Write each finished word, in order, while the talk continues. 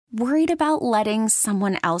Worried about letting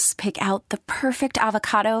someone else pick out the perfect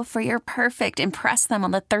avocado for your perfect impress them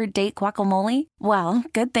on the third date guacamole? Well,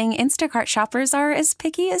 good thing Instacart shoppers are as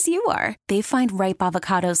picky as you are. They find ripe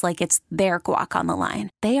avocados like it's their guac on the line.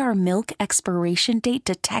 They are milk expiration date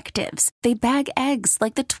detectives. They bag eggs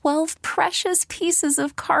like the 12 precious pieces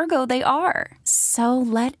of cargo they are. So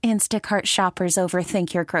let Instacart shoppers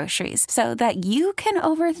overthink your groceries so that you can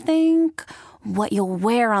overthink what you'll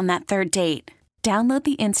wear on that third date. Download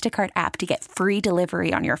the Instacart app to get free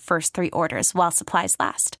delivery on your first 3 orders while supplies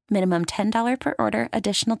last. Minimum $10 per order.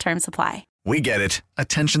 Additional terms apply. We get it.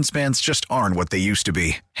 Attention spans just aren't what they used to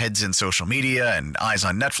be. Heads in social media and eyes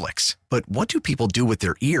on Netflix. But what do people do with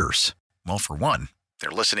their ears? Well, for one, they're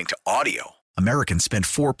listening to audio. Americans spend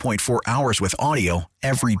 4.4 hours with audio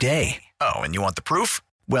every day. Oh, and you want the proof?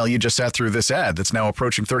 Well, you just sat through this ad that's now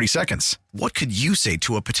approaching 30 seconds. What could you say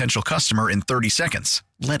to a potential customer in 30 seconds?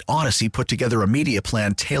 Let Odyssey put together a media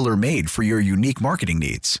plan tailor-made for your unique marketing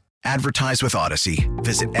needs. Advertise with Odyssey.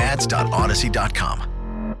 Visit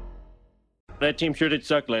ads.odyssey.com. That team sure did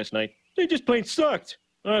suck last night. They just plain sucked.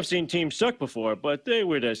 I've seen teams suck before, but they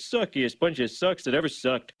were the suckiest bunch of sucks that ever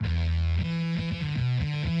sucked.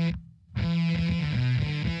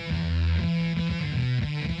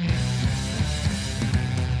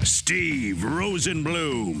 Steve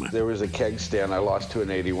Rosenbloom. There was a keg stand I lost to an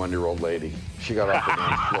 81-year-old lady. She got off the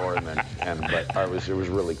dance floor, but it was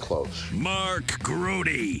really close. Mark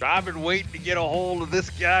Grody. I've been waiting to get a hold of this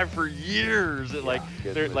guy for years.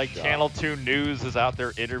 Channel 2 News is out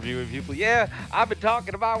there interviewing people. Yeah, I've been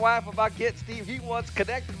talking to my wife about getting Steve. He wants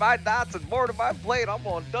connected my dots and more to my plate. I'm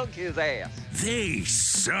going to dunk his ass. They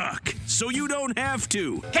suck, so you don't have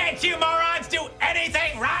to. Can't you morons do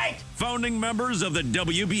anything right? Founding members of the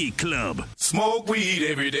WB Club. Smoke weed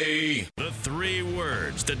every day. The 3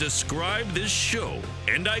 words that describe this show,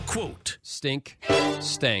 and I quote: stink,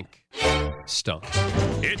 stank, stunk.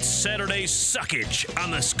 It's Saturday Suckage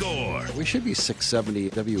on The Score. We should be 670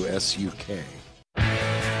 WSUK.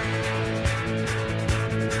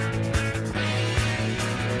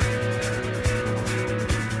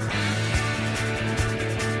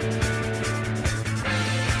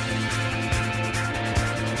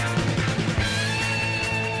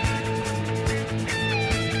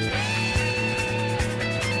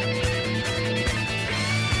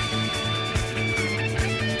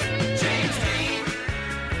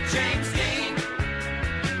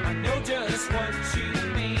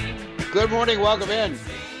 Good morning, welcome in.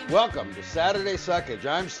 Welcome to Saturday Suckage.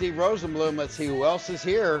 I'm Steve Rosenbloom. Let's see who else is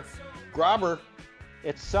here. Grobber.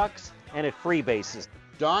 It sucks and it freebases.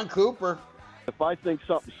 Don Cooper. If I think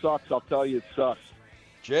something sucks, I'll tell you it sucks.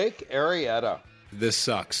 Jake Arrieta. This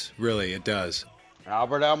sucks. Really, it does.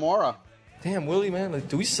 Albert Almora. Damn, Willie, man,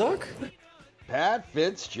 do we suck? Pat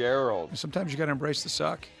Fitzgerald. Sometimes you got to embrace the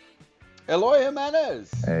suck. Eloy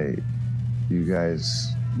Jimenez. Hey, you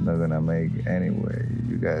guys not gonna make anyway.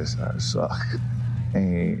 You guys suck.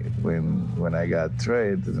 And when I got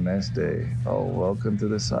traded the next day, oh, welcome to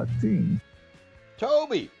the suck team.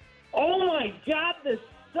 Toby. Oh my God, this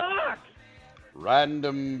sucks.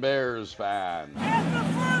 Random Bears fan. After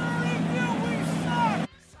further review, we suck.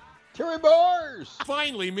 Terry Bars.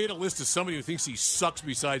 Finally made a list of somebody who thinks he sucks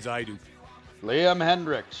besides I do. Liam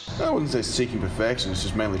Hendricks. I wouldn't say seeking perfection. It's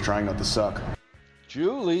just mainly trying not to suck.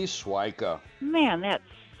 Julie Swyka. Man, that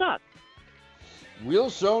sucks.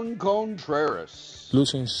 Wilson Contreras.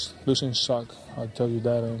 Losing suck. I'll tell you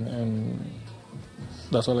that, and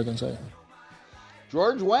that's all I can say.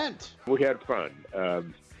 George Wendt. We had fun,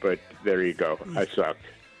 but there you go. I sucked.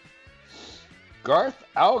 Garth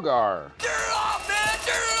Algar. Turn it off, man!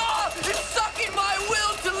 Turn it off! It's sucking my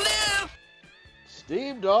will to live!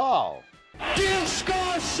 Steve Dahl.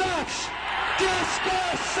 Disco sucks!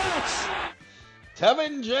 Disco sucks!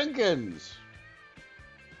 Tevin Jenkins.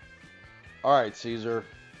 All right, Cesar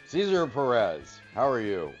Perez. How are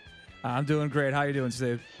you? I'm doing great. How you doing,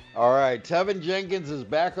 Steve? All right, Tevin Jenkins is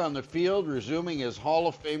back on the field, resuming his Hall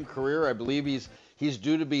of Fame career. I believe he's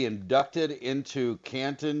due to be inducted into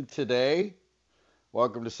Canton today.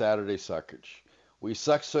 Welcome to Saturday Suckage. We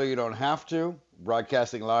suck so you don't have to.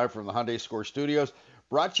 Broadcasting live from the Hyundai Score Studios.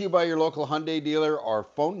 Brought to you by your local Hyundai dealer. Our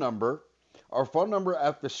phone number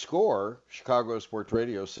at the Score, Chicago Sports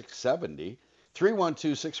Radio 670,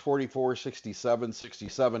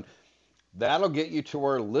 312-644-6767. That'll get you to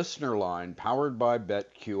our listener line, powered by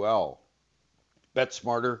BetQL. Bet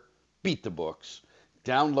smarter, beat the books.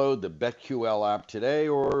 Download the BetQL app today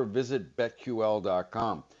or visit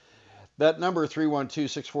betql.com. That number,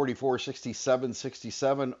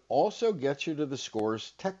 312-644-6767, also gets you to the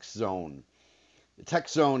Score's Text Zone. The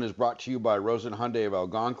Text Zone is brought to you by Rosen Hyundai of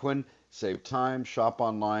Algonquin. Save time, shop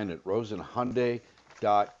online at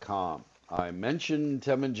rosenhyundai.com. I mentioned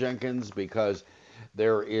Tevin Jenkins because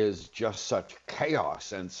there is just such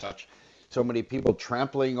chaos and so many people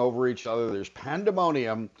trampling over each other. There's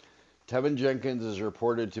pandemonium. Tevin Jenkins is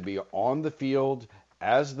reported to be on the field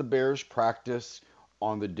as the Bears practice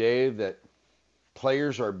on the day that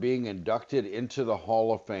players are being inducted into the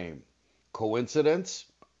Hall of Fame. Coincidence?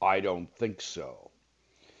 I don't think so.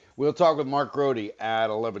 We'll talk with Mark Grote at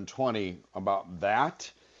 11:20 about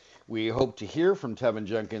that. We hope to hear from Tevin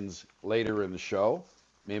Jenkins later in the show.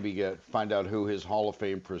 Maybe find out who his Hall of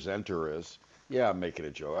Fame presenter is. Yeah, I'm making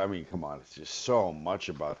a joke. I mean, come on. It's just so much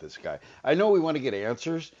about this guy. I know we want to get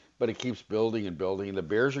answers, but it keeps building and building. And the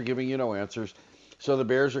Bears are giving you no answers. So the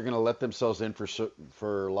Bears are going to let themselves in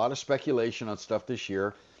for a lot of speculation on stuff this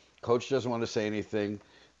year. Coach doesn't want to say anything.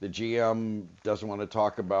 The GM doesn't want to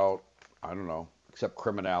talk about, I don't know, except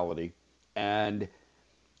criminality. And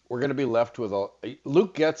we're going to be left with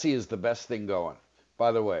Luke Getsy is the best thing going.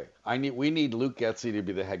 By the way, we need Luke Getsy to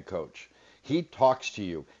be the head coach. He talks to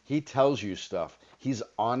you. He tells you stuff. He's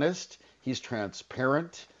honest. He's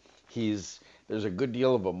transparent. There's a good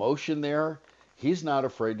deal of emotion there. He's not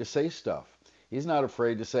afraid to say stuff. He's not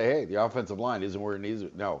afraid to say, hey, the offensive line isn't where it needs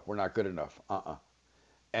it. No, we're not good enough.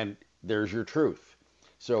 And there's your truth.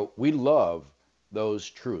 So we love those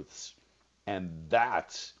truths. And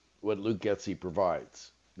that's what Luke Getsy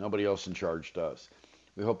provides. Nobody else in charge does.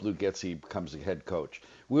 We hope Luke Getsy becomes the head coach.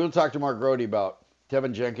 We will talk to Mark Grote about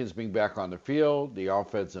Tevin Jenkins being back on the field, the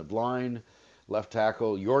offensive line, left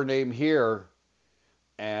tackle, your name here.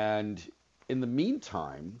 And in the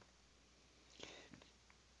meantime,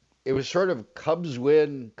 it was sort of Cubs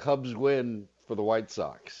win for the White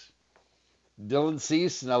Sox. Dylan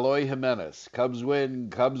Cease and Eloy Jimenez. Cubs win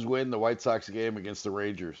the White Sox game against the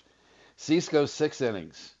Rangers. Cease goes 6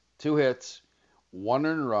 innings, 2 hits, 1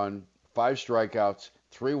 earned run, 5 strikeouts,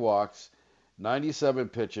 3 walks, 97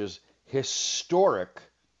 pitches. Historic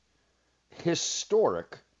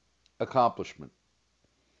accomplishment.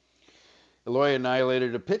 Eloy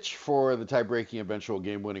annihilated a pitch for the tie-breaking eventual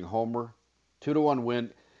game-winning homer. 2-1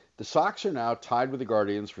 win. The Sox are now tied with the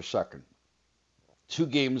Guardians for second. 2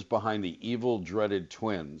 games behind the evil, dreaded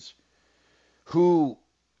Twins, who,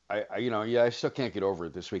 I still can't get over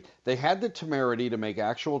it this week. They had the temerity to make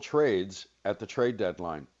actual trades at the trade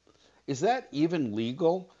deadline. Is that even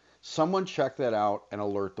legal? Someone check that out and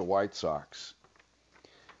alert the White Sox.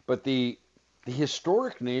 But the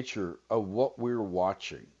historic nature of what we're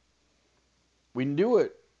watching, we knew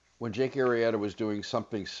it when Jake Arrieta was doing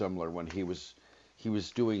something similar when he was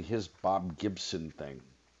doing his Bob Gibson thing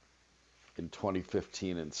in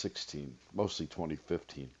 2015 and 16, mostly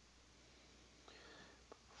 2015.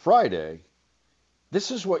 Friday,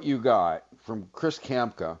 this is what you got from Chris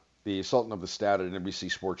Kamka, the Sultan of the Stat at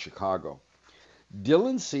NBC Sports Chicago.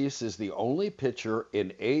 Dylan Cease is the only pitcher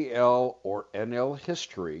in AL or NL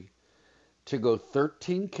history to go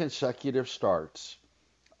 13 consecutive starts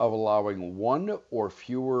of allowing 1 or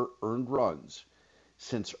fewer earned runs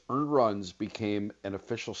since earned runs became an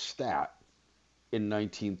official stat in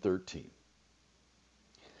 1913.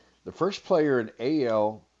 The first player in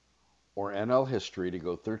AL or NL history to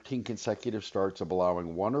go 13 consecutive starts of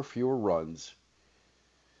allowing 1 or fewer runs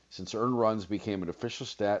since earned runs became an official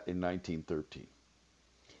stat in 1913.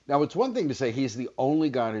 Now, it's one thing to say he's the only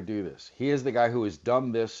guy to do this. He is the guy who has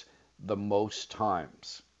done this the most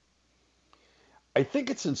times. I think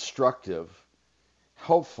it's instructive,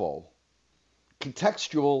 helpful,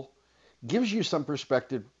 contextual, gives you some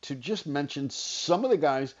perspective to just mention some of the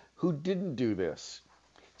guys who didn't do this.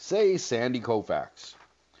 Say Sandy Koufax,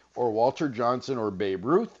 or Walter Johnson, or Babe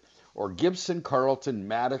Ruth, or Gibson, Carlton,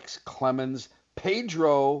 Maddox, Clemens,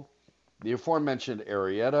 Pedro, the aforementioned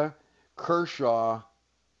Arrieta, Kershaw.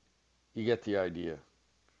 You get the idea.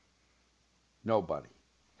 Nobody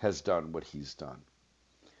has done what he's done.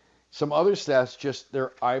 Some other stats, just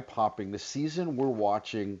they're eye-popping. The season we're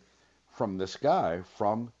watching from this guy,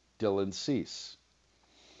 from Dylan Cease.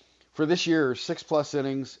 For this year, 6+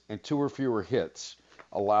 innings and 2 or fewer hits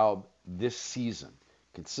allowed this season.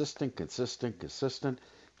 Consistent.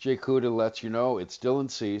 Jay Cuda lets you know it's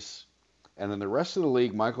Dylan Cease. And then the rest of the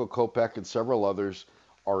league, Michael Kopech and several others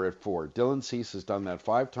are at 4. Dylan Cease has done that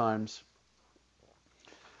 5 times.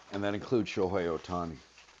 And that includes Shohei Ohtani.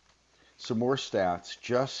 Some more stats.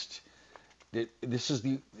 This is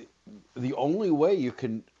the only way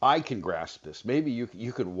I can grasp this. Maybe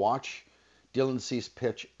you could watch Dylan Cease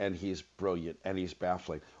pitch and he's brilliant and he's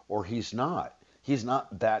baffling. Or he's not. He's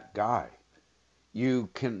not that guy. You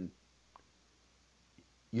can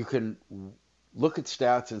look at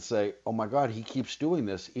stats and say, oh my God, he keeps doing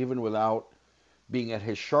this even without being at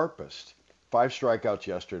his sharpest. 5 strikeouts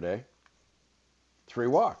yesterday, 3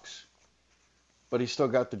 walks. But he still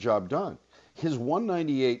got the job done. His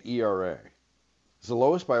 1.98 ERA is the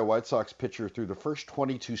lowest by a White Sox pitcher through the first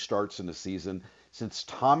 22 starts in the season since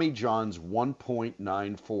Tommy John's 1.94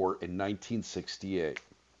 in 1968.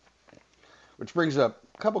 Which brings up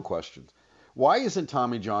a couple questions. Why isn't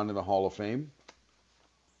Tommy John in the Hall of Fame?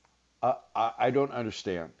 I don't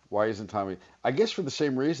understand. Why isn't Tommy? I guess for the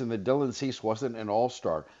same reason that Dylan Cease wasn't an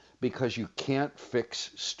all-star, because you can't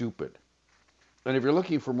fix stupid. And if you're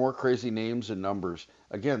looking for more crazy names and numbers,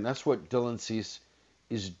 again, that's what Dylan Cease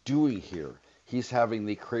is doing here. He's having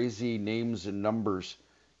the crazy names and numbers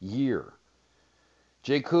year.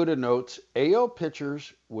 Jay Kuda notes, AL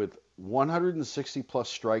pitchers with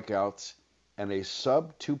 160-plus strikeouts and a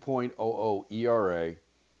sub 2.00 ERA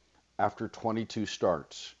after 22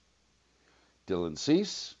 starts. Dylan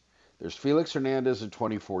Cease, there's Felix Hernandez in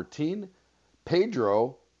 2014,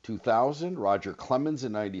 Pedro 2000, Roger Clemens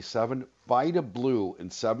in 97, Vida Blue in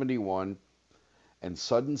 71, and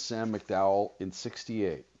Sudden Sam McDowell in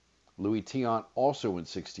 68. Louis Tiant also in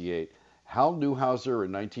 68, Hal Newhouser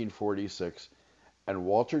in 1946, and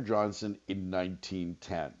Walter Johnson in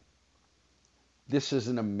 1910. This is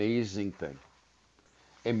an amazing thing.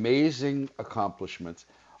 Amazing accomplishments.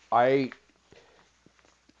 I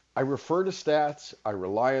refer to stats, I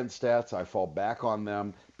rely on stats, I fall back on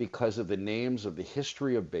them because of the names of the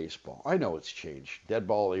history of baseball. I know it's changed. Dead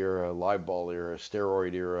ball era, live ball era,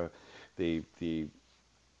 steroid era, the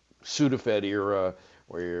Sudafed era,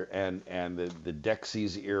 and the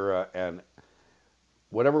Dexies era, and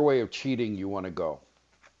whatever way of cheating you want to go.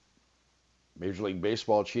 Major League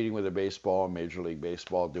Baseball cheating with a baseball, Major League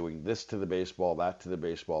Baseball doing this to the baseball, that to the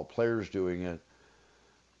baseball, players doing it.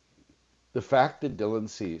 The fact that Dylan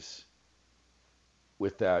Cease,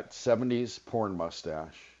 with that 70s porn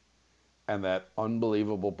mustache and that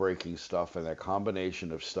unbelievable breaking stuff and that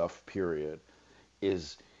combination of stuff, period,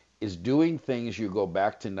 is doing things. You go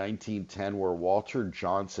back to 1910 where Walter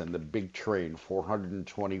Johnson, the big train,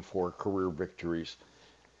 424 career victories,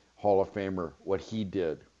 Hall of Famer, what he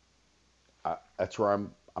did. That's where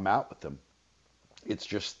I'm out with him. It's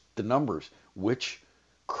just the numbers. Which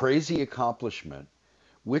crazy accomplishment,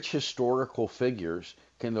 which historical figures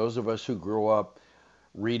can those of us who grew up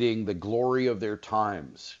reading the glory of their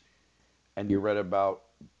times, and you read about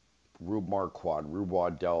Rube Marquardt, Rube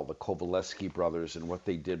Waddell, the Kovaleski brothers, and what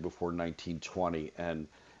they did before 1920, and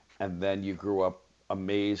then you grew up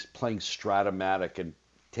amazed playing Stratomatic and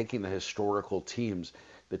taking the historical teams,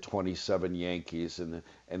 the 27 Yankees and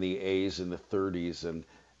the A's in the 30s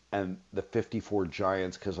and the 54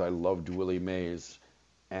 Giants, because I loved Willie Mays,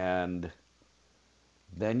 and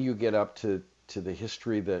then you get up to the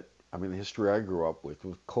history the history I grew up with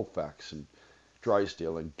Koufax and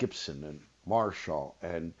Drysdale and Gibson and Marshall,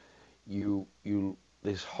 and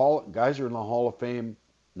these guys are in the Hall of Fame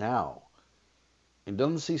now. And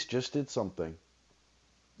Dylan Cease just did something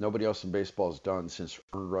nobody else in baseball has done since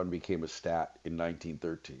earned run became a stat in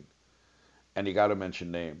 1913. And you got to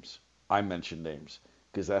mention names. I mention names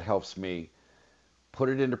because that helps me put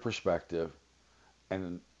it into perspective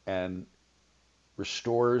and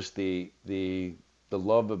restores the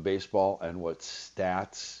love of baseball and what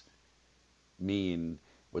stats mean,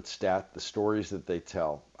 the stories that they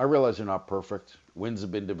tell. I realize they're not perfect. Wins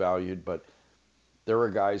have been devalued, but there are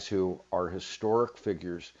guys who are historic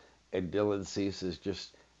figures, and Dylan Cease is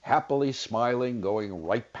just happily smiling, going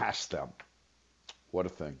right past them. What a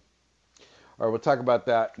thing. All right, we'll talk about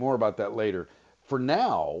that, more about that later. For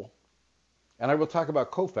now, and I will talk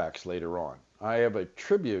about Koufax later on, I have a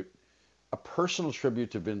personal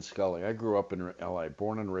tribute to Vin Scully. I grew up in L.A.,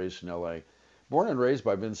 born and raised in L.A., born and raised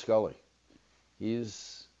by Vin Scully.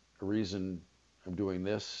 He's a reason I'm doing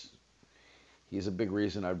this. He's a big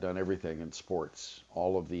reason I've done everything in sports,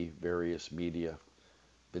 all of the various media.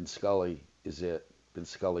 Vin Scully is it. Vin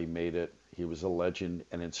Scully made it. He was a legend,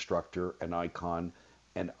 an instructor, an icon,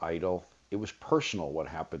 an idol. It was personal what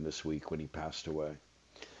happened this week when he passed away.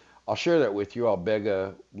 I'll share that with you. I'll beg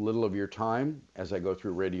a little of your time as I go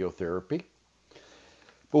through radiotherapy.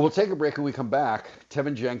 But we'll take a break and we come back.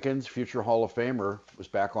 Tevin Jenkins, future Hall of Famer, was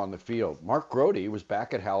back on the field. Mark Grody was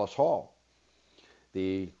back at Halas Hall.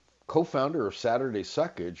 The co-founder of Saturday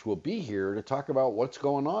Suckage will be here to talk about what's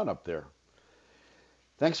going on up there.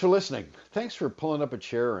 Thanks for listening. Thanks for pulling up a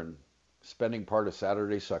chair and spending part of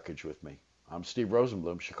Saturday Suckage with me. I'm Steve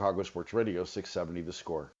Rosenblum, Chicago Sports Radio, 670 The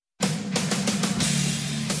Score.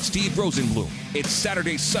 Steve Rosenblum. It's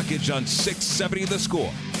Saturday Suckage on 670 The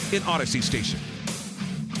Score in Odyssey Station.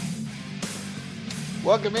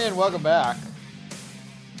 Welcome in, welcome back.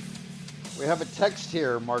 We have a text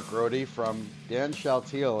here, Mark Rohde, from Dan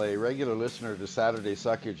Shaltiel, a regular listener to Saturday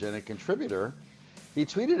Suckage and a contributor. He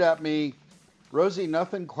tweeted at me, Rosie,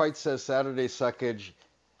 nothing quite says Saturday Suckage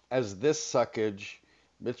as this Suckage.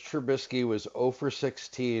 Mitch Trubisky was 0 for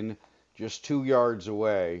 16, just 2 yards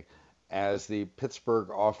away, as the Pittsburgh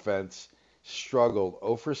offense struggled.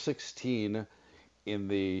 0 for 16 in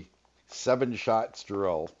the 7 shots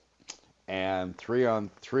drill, and 3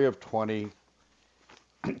 of 20,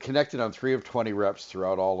 connected on 3 of 20 reps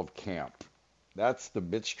throughout all of camp. That's the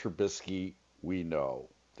Mitch Trubisky we know.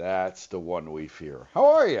 That's the one we fear. How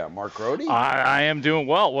are you, Mark Rohde? I am doing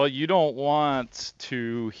well. Well, you don't want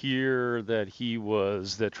to hear that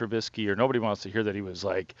Trubisky, or nobody wants to hear that he was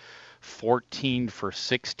like 14 for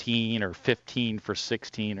 16 or 15 for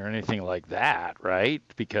 16 or anything like that, right?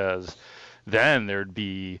 Because then there'd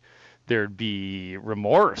be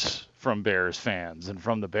remorse from Bears fans and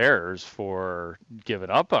from the Bears for giving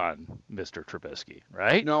up on Mr. Trubisky,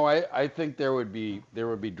 right? No, I think there would be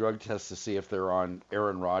drug tests to see if they're on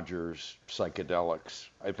Aaron Rodgers psychedelics.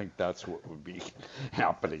 I think that's what would be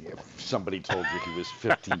happening if somebody told you he was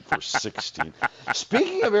 15 for 16.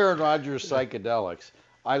 Speaking of Aaron Rodgers psychedelics,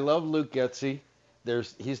 I love Luke Getsy.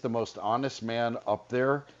 He's the most honest man up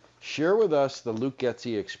there. Share with us the Luke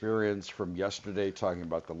Getsy experience from yesterday, talking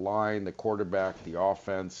about the line, the quarterback, the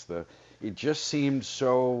offense. It just seemed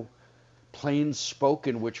so plain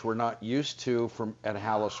spoken, which we're not used to at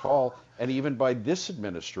Halas Hall, and even by this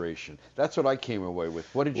administration. That's what I came away with.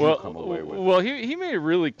 What did you come away with? Well, he made it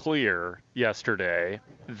really clear yesterday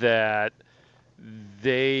that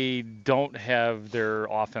they don't have their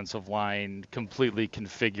offensive line completely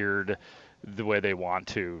configured the way they want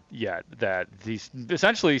to yet. That he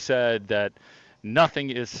essentially said that nothing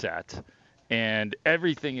is set and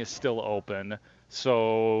everything is still open,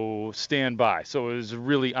 so stand by. So it was a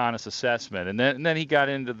really honest assessment. And then he got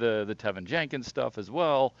into the Tevin Jenkins stuff as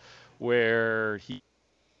well, where he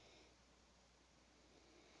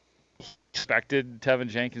expected Tevin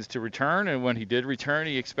Jenkins to return, and when he did return,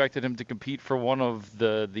 he expected him to compete for one of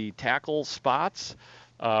the tackle spots.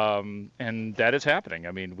 And that is happening.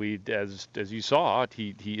 I mean, as you saw,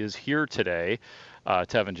 he is here today,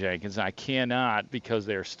 Tevin Jenkins. And I cannot, because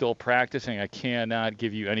they're still practicing, I cannot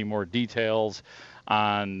give you any more details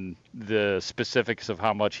on the specifics of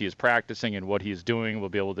how much he is practicing and what he is doing. We'll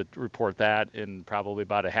be able to report that in probably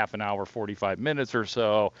about a half an hour, 45 minutes or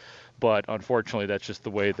so. But unfortunately, that's just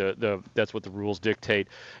the way that's what the rules dictate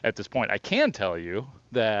at this point. I can tell you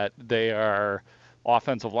that they are,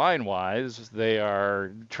 offensive line wise, they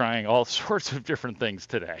are trying all sorts of different things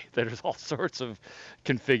today. There's all sorts of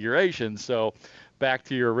configurations. So back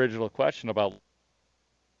to your original question about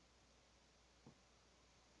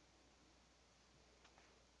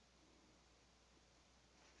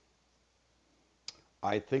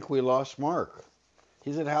I think we lost Mark.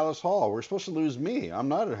 He's at Halas Hall. We're supposed to lose me. I'm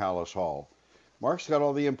not at Halas Hall. Mark's got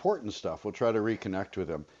all the important stuff. We'll try to reconnect with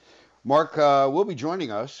him. Mark will be joining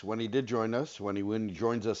us when he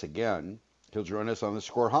joins us again. He'll join us on the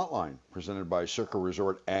Score Hotline, presented by Circa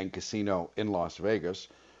Resort and Casino in Las Vegas,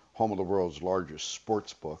 home of the world's largest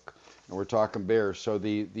sports book. And we're talking Bears. So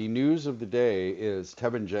the news of the day is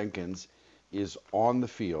Tevin Jenkins is on the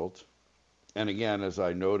field. And again, as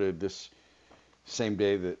I noted, this same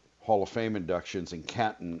day that Hall of Fame inductions in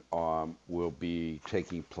Canton will be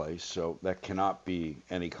taking place. So that cannot be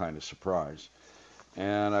any kind of surprise.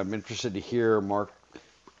 And I'm interested to hear Mark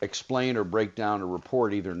explain or break down a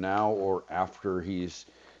report either now or after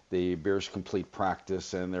the Bears complete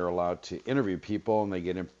practice and they're allowed to interview people and they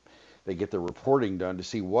get the reporting done to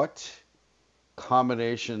see what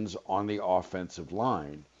combinations on the offensive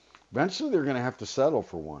line. Eventually they're going to have to settle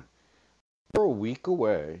for one. They're a week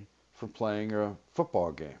away from playing a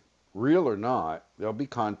football game. Real or not, there'll be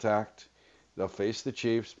contact. They'll face the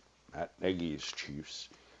Chiefs at Nagy's Chiefs.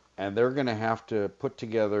 And they're going to have to put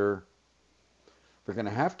together a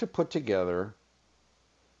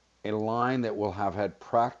line that will have had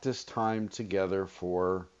practice time together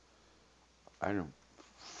for,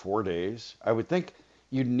 4 days. I would think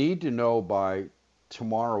you'd need to know by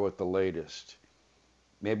tomorrow at the latest.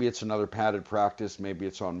 Maybe it's another padded practice, maybe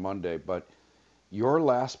it's on Monday, but your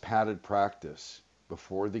last padded practice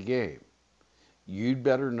before the game, you'd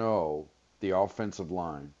better know the offensive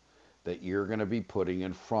line that you're going to be putting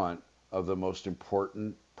in front of the most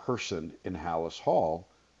important person in Halas Hall,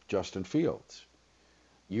 Justin Fields.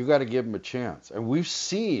 You got to give him a chance. And we've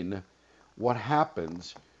seen what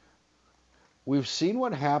happens. We've seen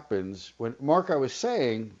what happens when Mark, I was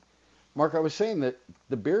saying that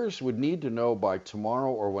the Bears would need to know by tomorrow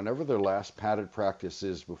or whenever their last padded practice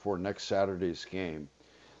is before next Saturday's game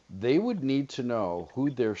they would need to know who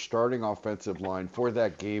their starting offensive line for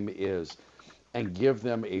that game is and give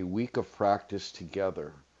them a week of practice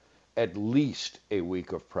together, at least a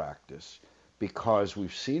week of practice, because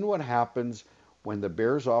we've seen what happens when the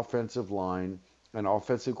Bears' offensive line and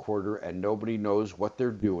offensive quarter and nobody knows what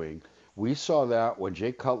they're doing. We saw that when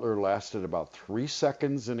Jay Cutler lasted about 3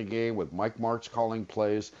 seconds in a game with Mike Martz calling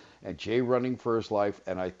plays and Jay running for his life,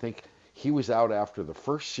 and I think he was out after the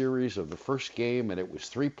first series of the first game, and it was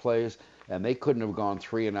 3 plays, and they couldn't have gone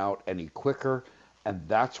 3 and out any quicker, and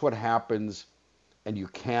that's what happens, and you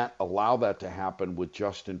can't allow that to happen with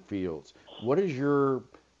Justin Fields. What is your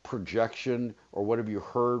projection, or what have you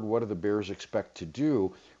heard? What do the Bears expect to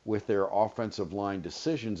do with their offensive line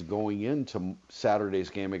decisions going into Saturday's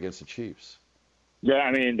game against the Chiefs? Yeah,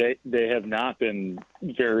 I mean, they have not been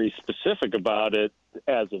very specific about it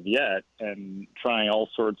as of yet, and trying all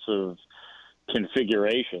sorts of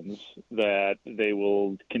configurations that they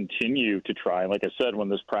will continue to try. Like I said, when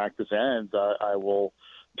this practice ends, I will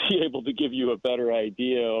be able to give you a better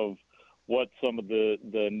idea of what some of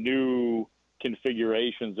the new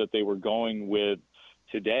configurations that they were going with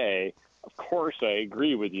today. Of course, I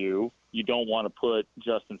agree with you. You don't want to put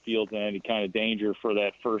Justin Fields in any kind of danger for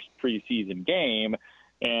that first preseason game,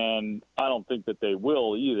 and I don't think that they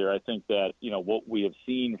will either. I think that, you know, what we have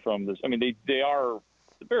seen from this, I mean, the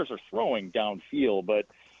Bears are throwing downfield, but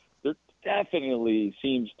there definitely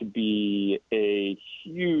seems to be a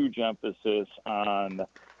huge emphasis on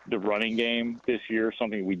the running game this year,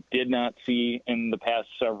 something we did not see in the past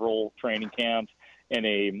several training camps, and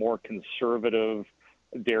a more conservative,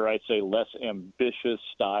 dare I say, less ambitious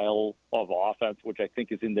style of offense, which I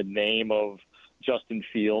think is in the name of Justin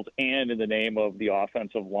Fields and in the name of the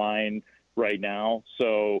offensive line right now.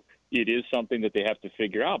 So it is something that they have to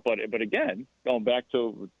figure out. But again, going back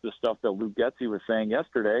to the stuff that Luke Getsy was saying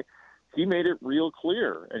yesterday, he made it real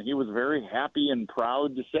clear, and he was very happy and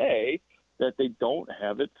proud to say that they don't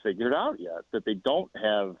have it figured out yet, that they don't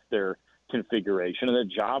have their configuration, and that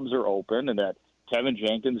jobs are open, and that Tevin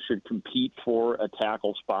Jenkins should compete for a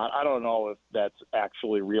tackle spot. I don't know if that's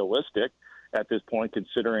actually realistic at this point,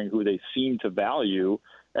 considering who they seem to value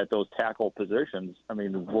at those tackle positions. I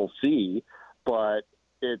mean, we'll see, but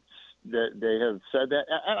it's that they have said that,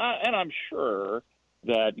 and I'm sure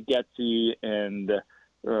that Getsy and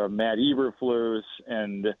Matt Eberflus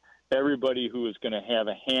and everybody who is going to have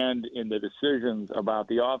a hand in the decisions about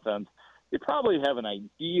the offense, they probably have an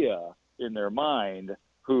idea in their mind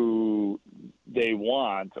who they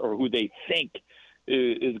want or who they think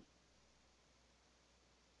is.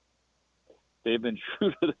 They've been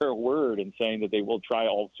true to their word in saying that they will try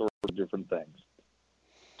all sorts of different things.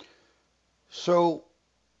 So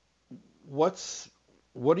what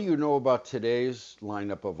do you know about today's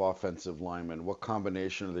lineup of offensive linemen? What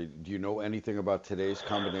combination are they? Do you know anything about today's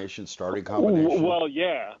combination, starting combination? Well,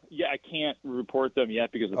 yeah, I can't report them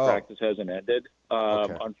yet because the practice hasn't ended,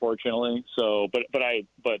 unfortunately. So, but I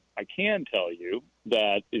can tell you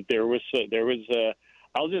that there was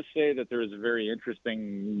I'll just say that there is a very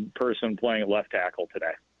interesting person playing left tackle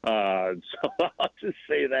today. So I'll just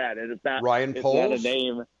say that, and it's not Ryan Poles. It's not a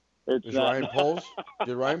name. It's not Ryan Poles.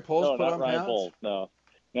 Did Ryan Poles put on Ryan pants? Poles, no,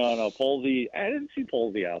 Polsey. I didn't see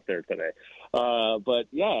Polsey out there today. But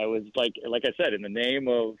yeah, it was like I said, in the name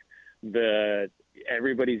of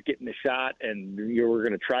everybody's getting a shot, and we're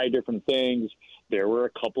going to try different things. There were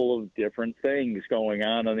a couple of different things going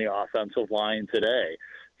on the offensive line today.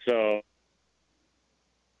 So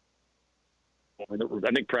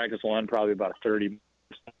I think practice will end probably about 30.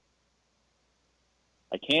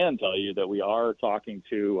 I can tell you that we are talking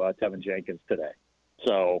to Tevin Jenkins today.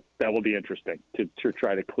 So that will be interesting to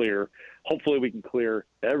try to clear. Hopefully we can clear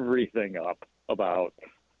everything up about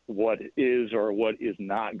what is or what is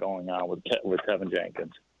not going on with Tevin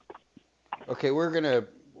Jenkins. Okay, we're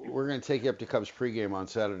gonna take you up to Cubs pregame on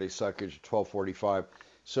Saturday Suckage at 12:45.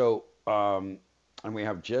 So and we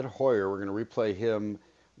have Jed Hoyer. We're gonna replay him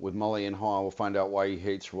with Mully and Haw. We'll find out why he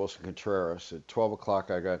hates Wilson Contreras. At 12 o'clock,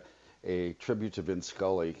 I got a tribute to Vin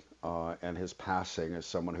Scully and his passing as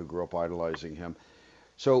someone who grew up idolizing him.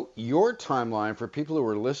 So your timeline for people who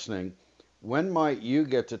are listening, when might you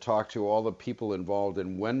get to talk to all the people involved,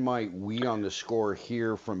 and when might we on The Score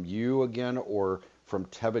hear from you again or from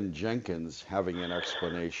Tevin Jenkins having an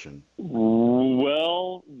explanation?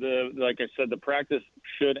 Well, like I said, the practice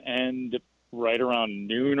should end right around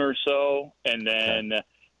noon or so, and then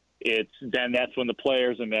that's when the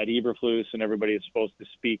players and Matt Eberflus and everybody is supposed to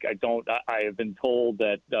speak. I have been told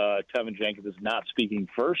that Tevin Jenkins is not speaking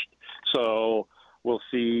first, so we'll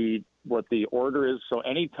see what the order is. So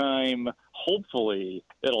anytime, hopefully,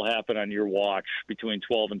 it'll happen on your watch between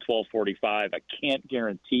 12 and 12:45. I can't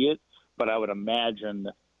guarantee it, but I would imagine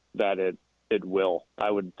that it will.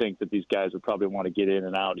 I would think that these guys would probably want to get in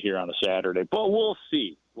and out here on a Saturday, but we'll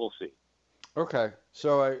see. We'll see. Okay,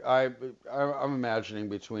 so I'm imagining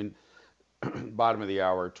between bottom of the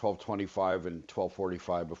hour, 12:25 and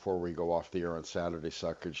 12:45 before we go off the air on Saturday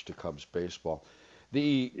suckage to Cubs baseball.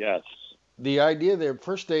 Yes. The idea there,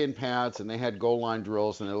 first day in pads, and they had goal line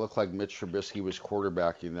drills, and it looked like Mitch Trubisky was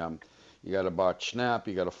quarterbacking them. You got a botch snap,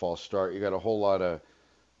 you got a false start, you got a whole lot of,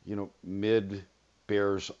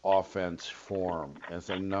 mid-Bears offense form, and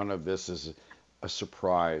so none of this is a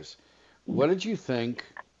surprise. What did you think,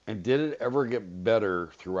 and did it ever get better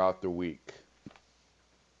throughout the week?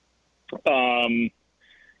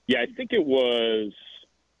 Yeah, I think it was,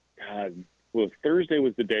 Thursday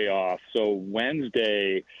was the day off, so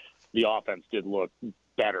Wednesday the offense did look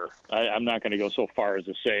better. I'm not going to go so far as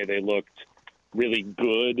to say they looked really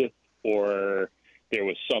good or there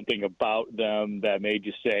was something about them that made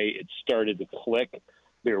you say it started to click.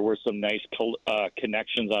 There were some nice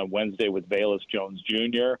connections on Wednesday with Velus Jones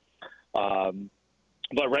Jr.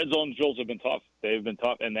 But red zone drills have been tough. They've been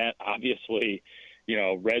tough, and that obviously,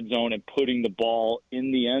 red zone and putting the ball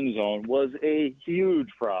in the end zone was a huge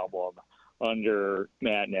problem under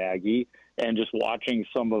Matt Nagy. And just watching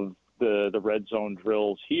some of the red zone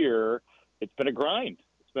drills here, it's been a grind.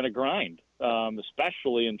 It's been a grind,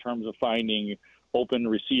 especially in terms of finding open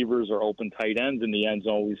receivers or open tight ends in the end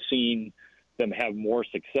zone. We've seen them have more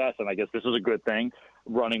success, and I guess this is a good thing,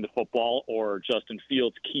 running the football or Justin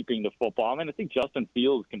Fields keeping the football. I mean, I think Justin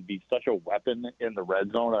Fields can be such a weapon in the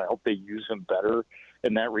red zone, and I hope they use him better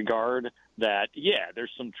in that regard. That,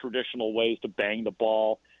 there's some traditional ways to bang the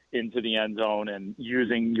ball into the end zone and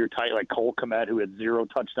using your tight, like Cole Kmet, who had 0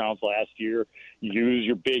 touchdowns last year, use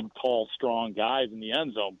your big, tall, strong guys in the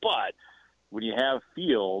end zone. But when you have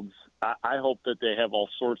Fields, I hope that they have all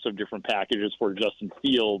sorts of different packages for Justin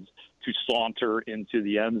Fields to saunter into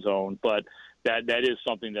the end zone. But that is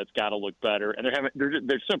something that's got to look better. And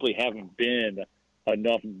there simply haven't been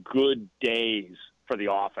enough good days for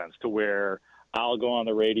the offense to where I'll go on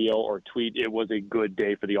the radio or tweet it was a good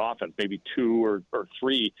day for the offense, maybe 2 or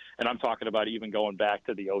 3. And I'm talking about even going back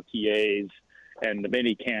to the OTAs and the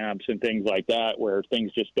mini camps and things like that, where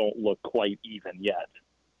things just don't look quite even yet.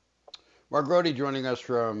 Mark Grote joining us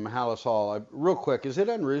from Hallis Hall. Real quick, is it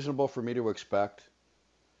unreasonable for me to expect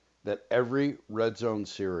that every red zone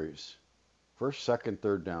series, first, second,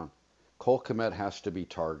 third down, Cole Kmet has to be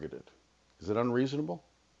targeted? Is it unreasonable?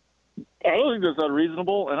 I don't think that's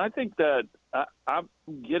unreasonable, and I think that I'm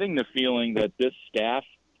getting the feeling that this staff,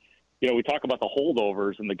 we talk about the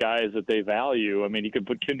holdovers and the guys that they value. I mean, you could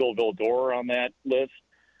put Kindle Vildor on that list.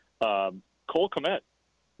 Cole Kmet,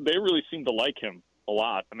 they really seem to like him a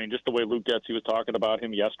lot. I mean, just the way Luke Getsy was talking about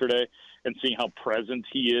him yesterday and seeing how present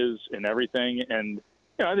he is and everything. And,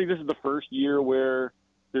 I think this is the first year where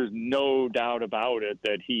there's no doubt about it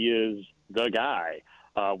that he is the guy.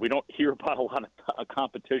 We don't hear about a lot of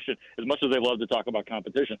competition. As much as they love to talk about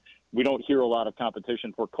competition, we don't hear a lot of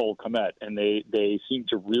competition for Cole Kmet, and they seem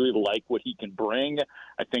to really like what he can bring.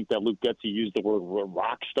 I think that Luke Getsy used the word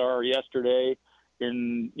rock star yesterday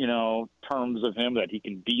in, terms of him, that he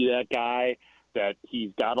can be that guy, that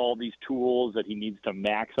he's got all these tools that he needs to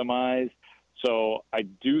maximize. So I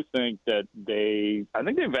do think that they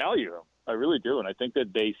value him. I really do. And I think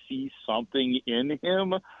that they see something in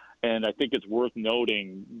him. And I think it's worth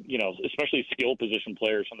noting, especially skill position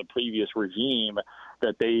players from the previous regime,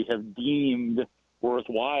 that they have deemed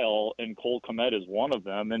worthwhile, and Cole Kmet is one of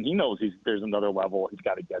them. And he knows there's another level he's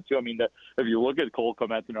got to get to. I mean, if you look at Cole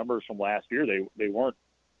Kmet's numbers from last year, they weren't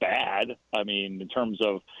bad. I mean, in terms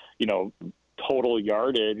of, total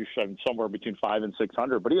yardage, somewhere between 500 and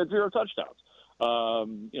 600, but he had 0 touchdowns.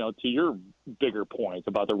 To your bigger point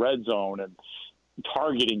about the red zone and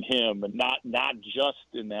targeting him, and not just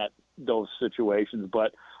in those situations,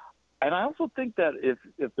 and I also think that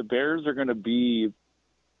if the Bears are going to be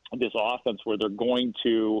this offense where they're going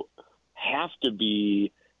to have to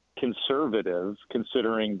be conservative,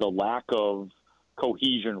 considering the lack of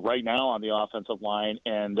cohesion right now on the offensive line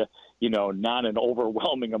and, not an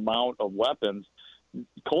overwhelming amount of weapons,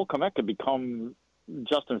 Cole Kmet could become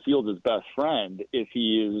Justin Fields' best friend if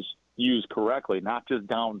he is used correctly, not just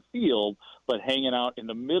downfield, but hanging out in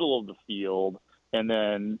the middle of the field. And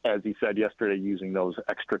then, as he said yesterday, using those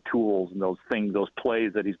extra tools and those things, those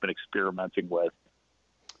plays that he's been experimenting with.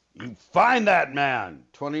 You find that man.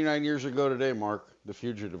 29 years ago today, Mark, The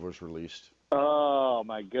Fugitive was released. Oh,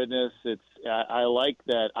 my goodness. I like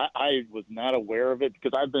that. I was not aware of it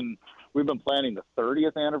because I've been we've been planning the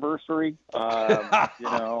 30th anniversary. I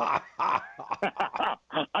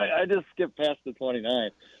just skipped past the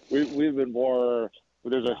 29th. We've been more.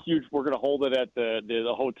 There's a huge. We're going to hold it at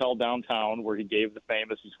the hotel downtown where he gave the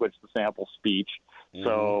famous "He switched the sample" speech. Mm-hmm.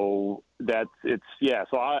 So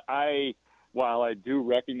So I while I do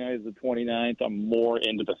recognize the 29th, I'm more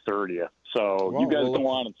into the 30th. So you guys go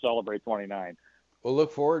on and celebrate 29. We'll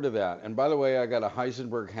look forward to that. And by the way, I got a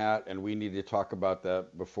Heisenberg hat, and we need to talk about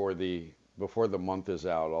that before the month is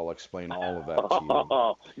out. I'll explain all of that to you.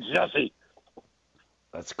 Oh, Jesse.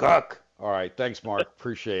 Let's cook. All right. Thanks, Mark.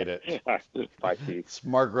 Appreciate it. Bye, Steve. It's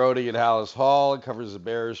Mark Rohde at Hallis Hall. It covers the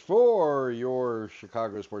Bears for your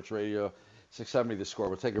Chicago Sports Radio 670 The Score.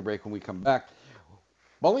 We'll take a break when we come back.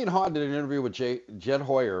 Mully and Haw did an interview with Jed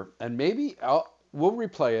Hoyer, and maybe we'll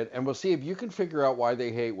replay it, and we'll see if you can figure out why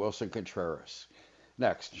they hate Wilson Contreras.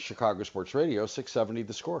 Next, Chicago Sports Radio 670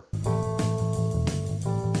 The Score.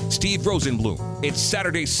 Steve Rosenbloom. It's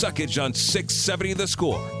Saturday Suckage on 670 The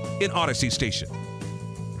Score in Odyssey Station.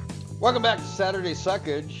 Welcome back to Saturday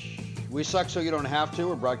Suckage. We suck so you don't have to.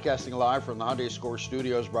 We're broadcasting live from the Hyundai Score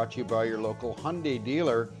Studios, brought to you by your local Hyundai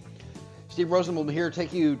dealer. Steve Rosenbloom here,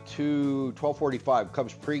 taking you to 12:45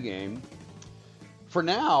 Cubs pregame. For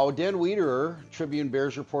now, Dan Wiederer, Tribune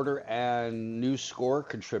Bears reporter and News Score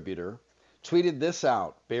contributor, tweeted this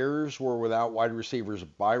out. Bears were without wide receivers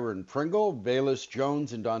Byron Pringle, Velus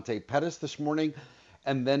Jones, and Dante Pettis this morning,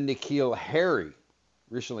 and then N'Keal Harry,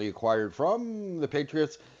 recently acquired from the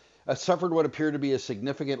Patriots, suffered what appeared to be a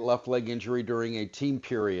significant left leg injury during a team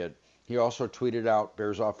period. He also tweeted out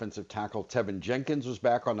Bears offensive tackle Tevin Jenkins was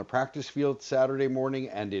back on the practice field Saturday morning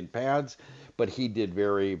and in pads, but he did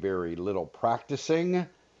very, very little practicing.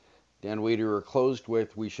 Dan Wiederer closed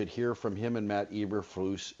with, we should hear from him and Matt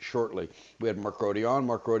Eberflus shortly. We had Mark Rohde on.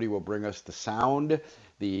 Mark Rohde will bring us the sound,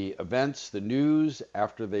 the events, the news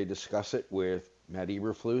after they discuss it with Matt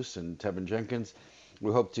Eberflus and Tevin Jenkins.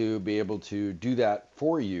 We hope to be able to do that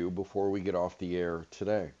for you before we get off the air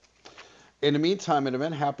today. In the meantime, an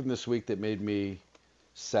event happened this week that made me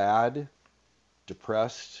sad,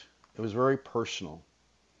 depressed. It was very personal.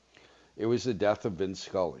 It was the death of Vin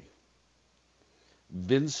Scully.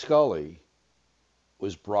 Vin Scully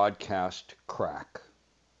was broadcast crack.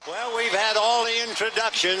 Well, we've had all the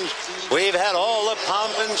introductions. We've had all the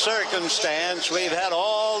pomp and circumstance. We've had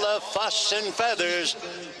all the fuss and feathers.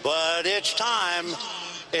 But it's time.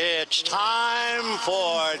 It's time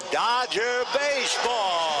for Dodger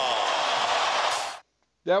baseball.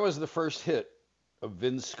 That was the first hit of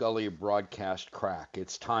Vin Scully broadcast crack.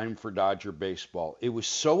 It's time for Dodger baseball. It was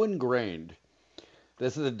so ingrained that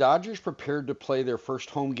as the Dodgers prepared to play their first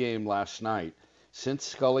home game last night, since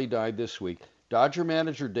Scully died this week, Dodger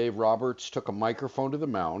manager Dave Roberts took a microphone to the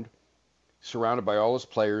mound. Surrounded by all his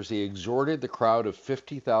players, he exhorted the crowd of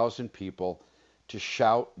 50,000 people to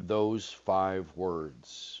shout those 5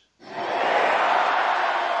 words.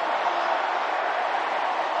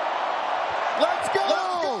 Let's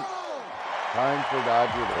go! Time for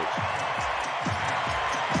Dodger baseball.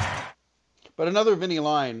 But another Vinny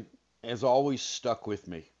line has always stuck with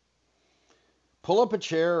me. Pull up a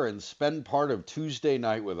chair and spend part of Tuesday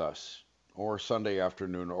night with us, or Sunday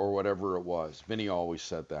afternoon, or whatever it was. Vinny always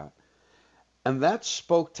said that. And that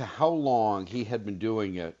spoke to how long he had been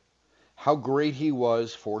doing it, how great he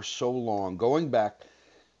was for so long, going back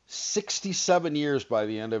 67 years by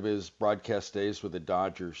the end of his broadcast days with the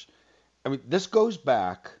Dodgers. I mean, this goes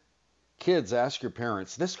back, kids, ask your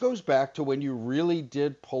parents, this goes back to when you really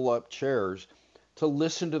did pull up chairs to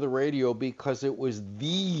listen to the radio because it was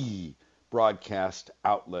the broadcast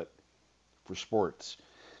outlet for sports.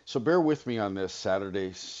 So bear with me on this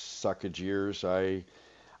Saturday Suckage years. I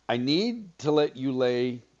need to let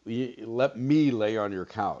me lay on your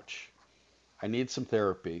couch. I need some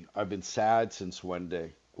therapy. I've been sad since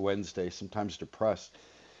Wednesday, sometimes depressed.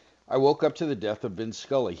 I woke up to the death of Vin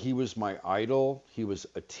Scully. He was my idol. He was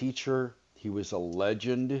a teacher. He was a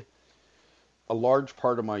legend. A large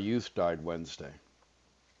part of my youth died Wednesday.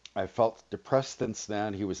 I felt depressed since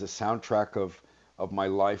then. He was a soundtrack of my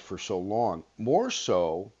life for so long. More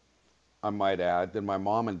so, I might add, than my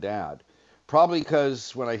mom and dad. Probably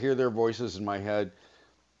because when I hear their voices in my head,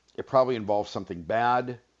 it probably involves something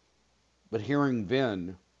bad. But hearing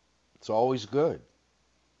Vin, it's always good.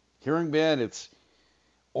 Hearing Vin, it's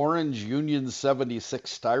orange Union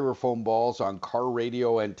 76 styrofoam balls on car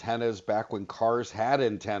radio antennas back when cars had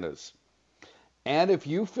antennas. And if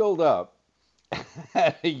you filled up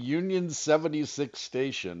at a Union 76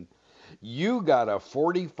 station, you got a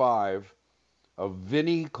 45 of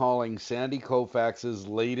Vinny calling Sandy Koufax's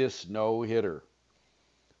latest no-hitter.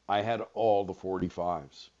 I had all the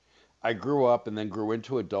 45s. I grew up and then grew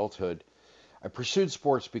into adulthood. I pursued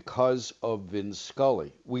sports because of Vin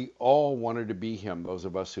Scully. We all wanted to be him, those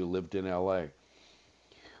of us who lived in LA.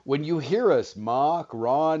 When you hear us mock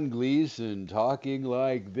Ron Gleason talking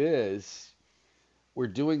like this, we're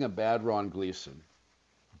doing a bad Ron Gleason,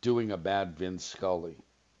 doing a bad Vin Scully.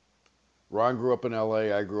 Ron grew up in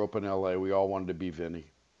LA, I grew up in LA. We all wanted to be Vinny.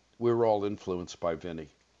 We were all influenced by Vinny.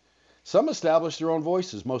 Some established their own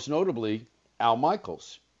voices, most notably Al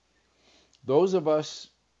Michaels. Those of us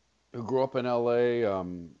who grew up in LA,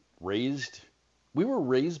 we were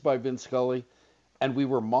raised by Vin Scully, and we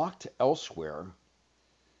were mocked elsewhere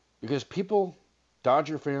because people,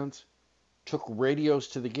 Dodger fans, took radios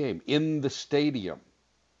to the game in the stadium.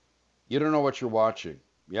 You don't know what you're watching.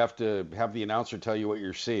 You have to have the announcer tell you what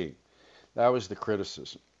you're seeing. That was the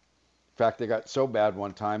criticism. In fact, they got so bad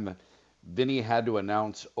one time that Vinny had to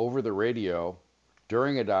announce over the radio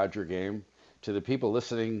during a Dodger game to the people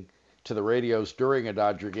listening to the radios during a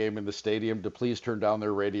Dodger game in the stadium to please turn down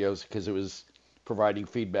their radios because it was providing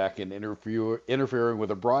feedback and interfering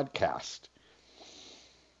with a broadcast.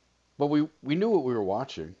 But we knew what we were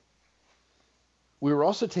watching. We were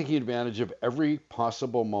also taking advantage of every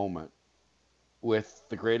possible moment with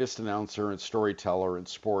the greatest announcer and storyteller in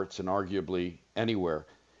sports and arguably anywhere.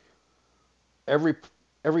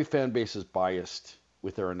 Every fan base is biased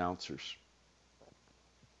with their announcers.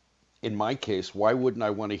 In my case, why wouldn't I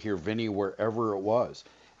want to hear Vinny wherever it was?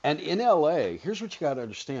 And in LA, here's what you got to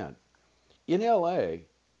understand. In LA,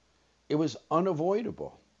 it was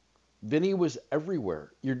unavoidable. Vinny was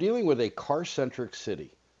everywhere. You're dealing with a car-centric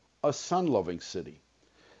city, a sun-loving city.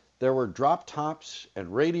 There were drop tops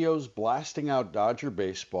and radios blasting out Dodger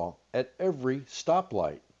baseball at every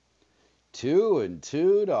stoplight.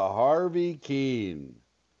 2-2 to Harvey Keene.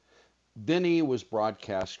 Vinny was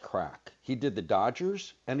broadcast crack. He did the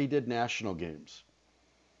Dodgers and he did national games.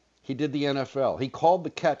 He did the NFL. He called the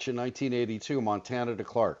catch in 1982, Montana to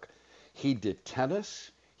Clark. He did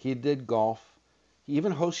tennis. He did golf. He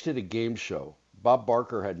even hosted a game show. Bob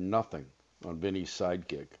Barker had nothing on Vinny's side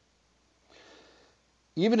gig.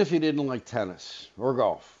 Even if you didn't like tennis or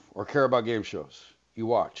golf or care about game shows, you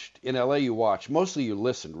watched. In LA, you watched. Mostly you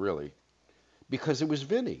listened, really, because it was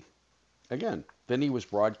Vinny. Again, Vinny was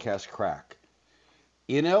broadcast crack.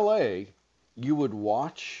 In LA, you would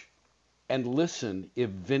watch and listen if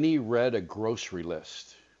Vinny read a grocery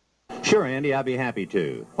list. Sure, Andy, I'd be happy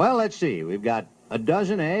to. Well, let's see. We've got a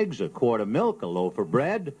dozen eggs, a quart of milk, a loaf of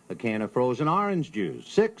bread, a can of frozen orange juice,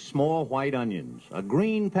 6 small white onions, a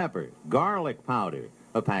green pepper, garlic powder,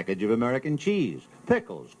 a package of American cheese,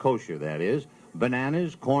 pickles, kosher that is,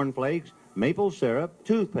 bananas, cornflakes, maple syrup,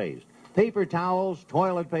 toothpaste, paper towels,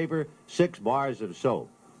 toilet paper, 6 bars of soap,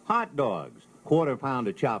 hot dogs, quarter pound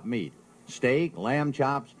of chopped meat, steak, lamb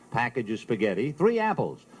chops, package of spaghetti, 3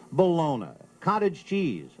 apples, bologna, cottage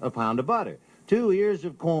cheese, a pound of butter, 2 ears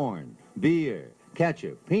of corn, beer,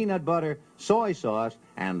 ketchup, peanut butter, soy sauce,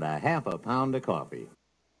 and a half a pound of coffee.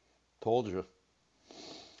 Told you.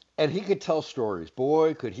 And he could tell stories.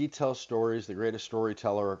 Boy, could he tell stories. The greatest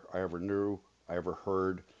storyteller I ever knew, I ever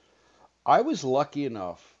heard. I was lucky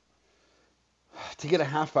enough to get a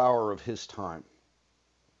half hour of his time.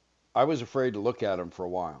 I was afraid to look at him for a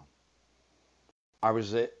while. I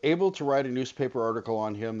was able to write a newspaper article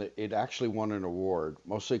on him that it actually won an award,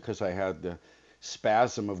 mostly because I had the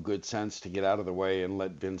spasm of good sense to get out of the way and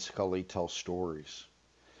let Vin Scully tell stories.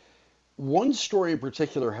 One story in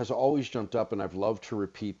particular has always jumped up, and I've loved to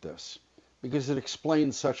repeat this because it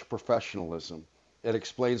explains such professionalism. It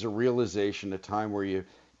explains a realization, a time where you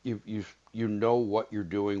know what you're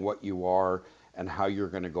doing, what you are, and how you're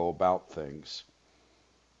going to go about things.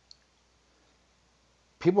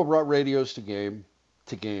 People brought radios to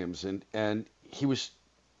games, and he was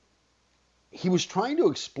trying to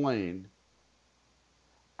explain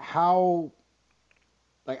how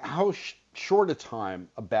short a time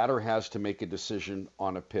a batter has to make a decision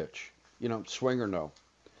on a pitch, swing or no.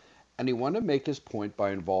 And he wanted to make his point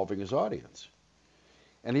by involving his audience.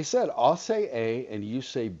 And he said, I'll say A and you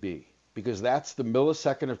say B, because that's the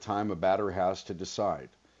millisecond of time a batter has to decide.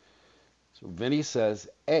 So Vinny says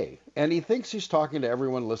A, and he thinks he's talking to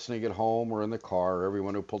everyone listening at home or in the car,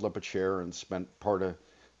 everyone who pulled up a chair and spent part of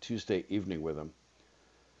Tuesday evening with him.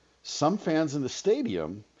 Some fans in the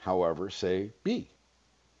stadium, however, say B.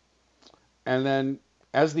 And then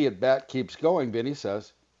as the at-bat keeps going, Vinny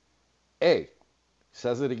says A,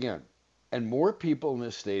 says it again. And more people in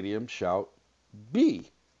the stadium shout B.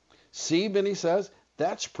 See, Vinny says,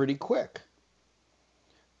 that's pretty quick.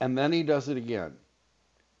 And then he does it again.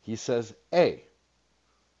 He says A.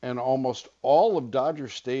 And almost all of Dodger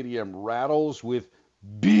Stadium rattles with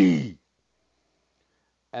B.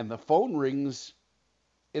 and the phone rings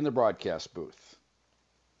in the broadcast booth.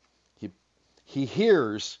 He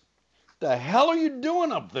hears, "The hell are you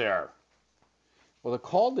doing up there?" Well, the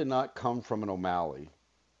call did not come from an O'Malley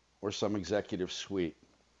or some executive suite.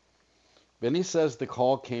 Vinny says the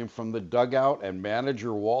call came from the dugout and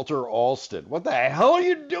manager Walter Alston. "What the hell are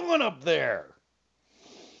you doing up there?"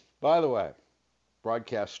 By the way,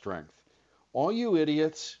 broadcast strength. All you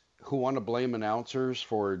idiots who want to blame announcers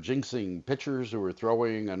for jinxing pitchers who are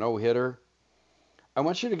throwing a no-hitter, I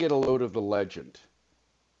want you to get a load of the legend,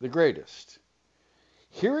 the greatest.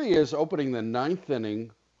 Here he is opening the 9th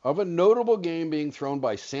inning of a notable game being thrown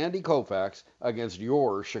by Sandy Koufax against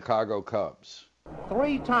your Chicago Cubs.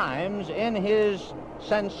 3 times in his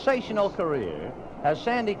sensational career has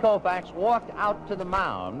Sandy Koufax walked out to the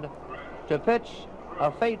mound to pitch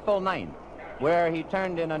a fateful 9th, where he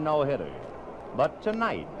turned in a no-hitter. But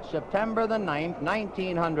tonight, September the 9th,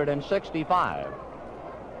 1965,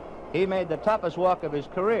 he made the toughest walk of his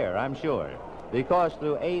career, I'm sure, because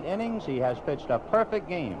through 8 innings, he has pitched a perfect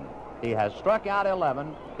game. He has struck out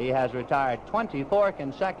 11. He has retired 24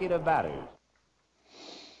 consecutive batters.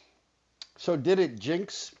 So did it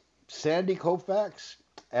jinx Sandy Koufax,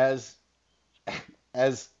 as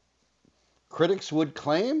critics would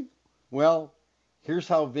claim? Well, here's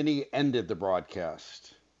how Vinny ended the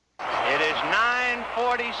broadcast. It is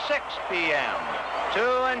 9:46 p.m.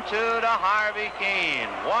 2-2 to Harvey Keene.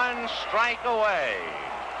 1 strike away.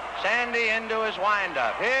 Sandy into his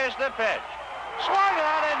windup. Here's the pitch. Swung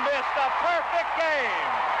on and missed. A perfect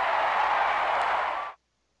game.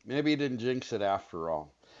 Maybe he didn't jinx it after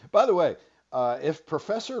all. By the way, if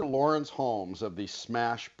Professor Lawrence Holmes of the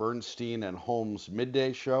Smash Bernstein and Holmes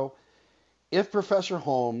Midday Show, if Professor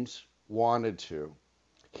Holmes wanted to,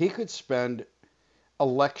 he could spend a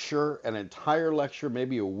lecture, an entire lecture,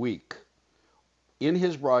 maybe a week, in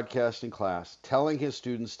his broadcasting class, telling his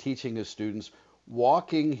students, teaching his students,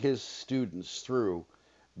 walking his students through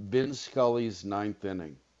Vin Scully's 9th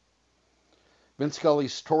inning. Vin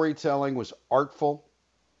Scully's storytelling was artful.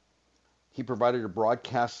 He provided a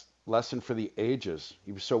broadcast lesson for the ages.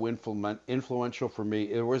 He was so influential for me.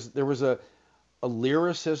 There was a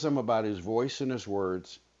lyricism about his voice and his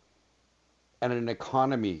words, and an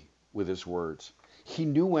economy with his words. He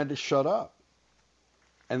knew when to shut up.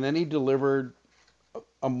 And then he delivered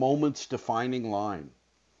a moment's defining line.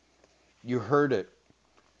 You heard it.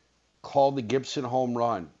 Called the Gibson home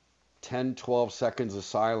run. 10, 12 seconds of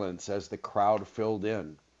silence as the crowd filled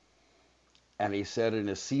in. And he said, in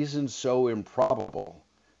a season so improbable,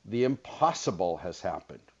 the impossible has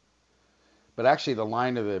happened. But actually the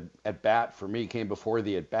line of the at-bat for me came before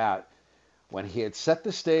the at-bat, when he had set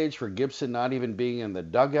the stage for Gibson not even being in the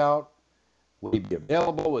dugout. Would he be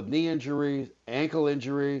available with knee injury, ankle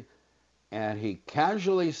injury? And he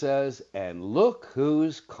casually says, "And look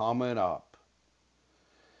who's coming up."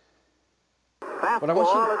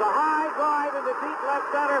 Fastball is a high drive into deep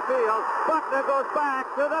left center field. Buckner goes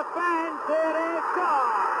back to the fence. It is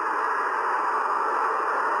gone.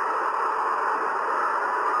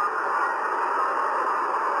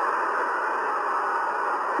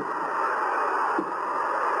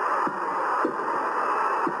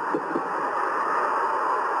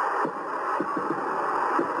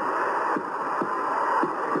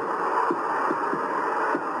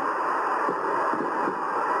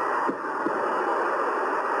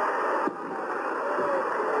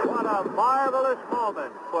 Marvelous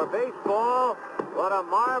moment for baseball. What a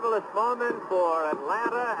marvelous moment for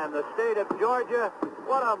Atlanta and the state of Georgia.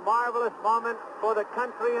 What a marvelous moment for the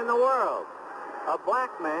country and the world. A black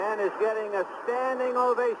man is getting a standing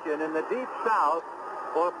ovation in the Deep South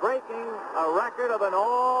for breaking a record of an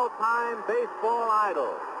all-time baseball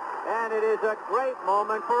idol. And it is a great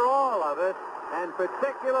moment for all of us, and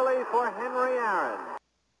particularly for Henry Aaron.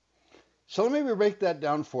 So let me break that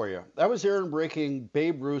down for you. That was Aaron breaking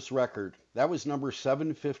Babe Ruth's record. That was number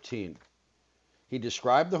 715. He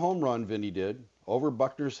described the home run, Vinny did, over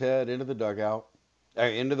Buckner's head into the dugout,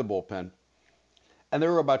 into the bullpen. And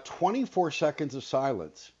there were about 24 seconds of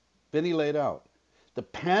silence. Vinny laid out. The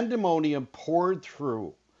pandemonium poured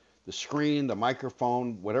through the screen, the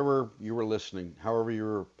microphone, whatever you were listening, however you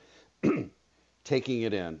were taking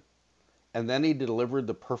it in. And then he delivered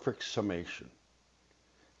the perfect summation.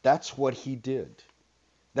 That's what he did.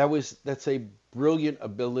 That's a brilliant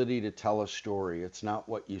ability to tell a story. It's not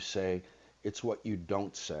what you say, it's what you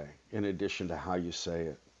don't say, in addition to how you say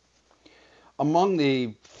it. Among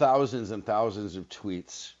the thousands and thousands of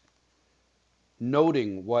tweets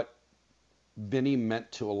noting what Vinny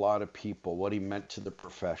meant to a lot of people, what he meant to the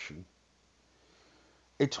profession,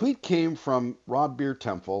 a tweet came from Rob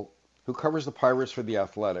Biertempfel, who covers the Pirates for The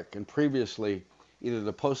Athletic, and previously either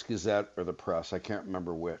the Post-Gazette or the Press. I can't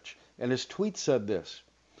remember which. And his tweet said this: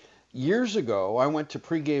 "Years ago, I went to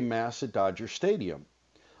pregame mass at Dodger Stadium.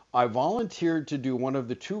 I volunteered to do one of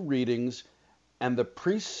the two readings, and the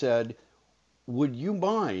priest said, 'Would you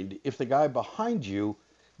mind if the guy behind you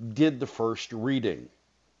did the first reading?'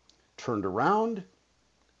 Turned around,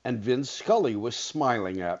 and Vin Scully was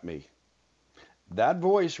smiling at me. That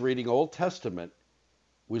voice reading Old Testament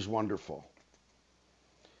was wonderful."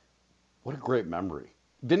 What a great memory.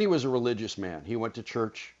 Vinny was a religious man. He went to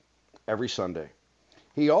church every Sunday.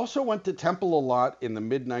 He also went to temple a lot in the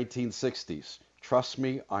mid-1960s. Trust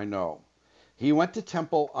me, I know. He went to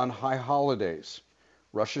temple on high holidays,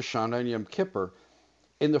 Rosh Hashanah and Yom Kippur,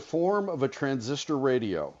 in the form of a transistor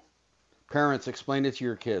radio. Parents, explain it to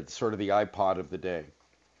your kids, sort of the iPod of the day.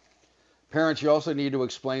 Parents, you also need to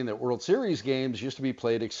explain that World Series games used to be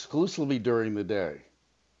played exclusively during the day.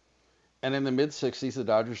 And in the mid-60s, the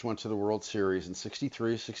Dodgers went to the World Series in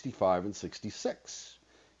 63, 65, and 66.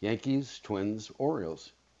 Yankees, Twins,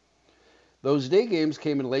 Orioles. Those day games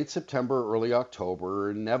came in late September, early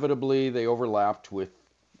October. Inevitably, they overlapped with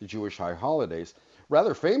the Jewish high holidays.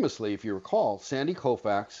 Rather famously, if you recall, Sandy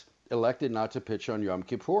Koufax elected not to pitch on Yom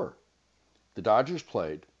Kippur. The Dodgers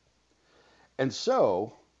played. And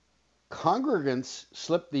so, congregants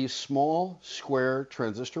slipped these small, square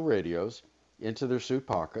transistor radios into their suit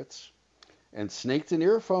pockets and snaked an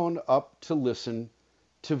earphone up to listen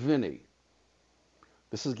to Vinny.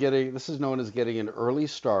 This is known as getting an early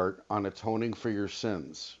start on atoning for your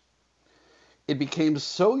sins. It became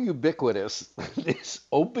so ubiquitous, this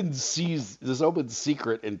open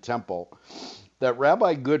secret in temple, that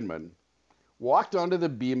Rabbi Goodman walked onto the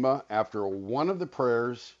bima after one of the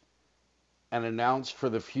prayers and announced for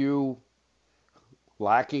the few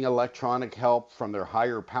lacking electronic help from their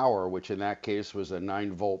higher power, which in that case was a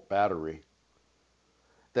 9-volt battery,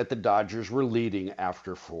 that the Dodgers were leading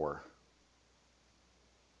after 4.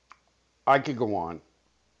 I could go on,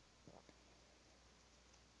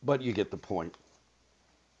 but you get the point.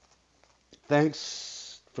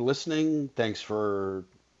 Thanks for listening. Thanks for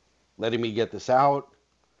letting me get this out.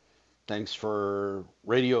 Thanks for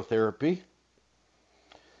radiotherapy.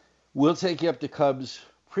 We'll take you up to Cubs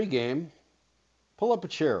pregame. Pull up a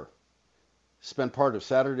chair. Spend part of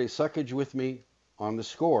Saturday Suckage with me on The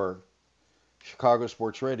Score, Chicago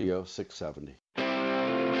Sports Radio 670.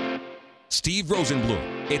 Steve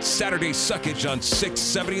Rosenbloom. It's Saturday Suckage on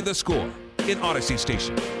 670 The Score in Odyssey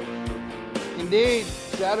Station. Indeed,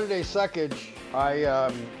 Saturday Suckage.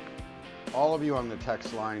 All of you on the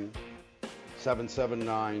text line,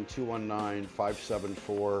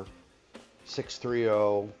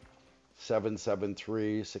 779-219-574-630,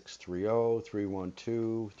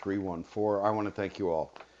 773-630-312-314. I want to thank you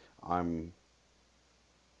all. I'm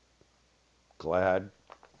glad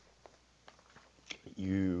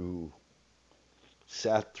you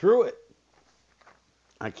sat through it.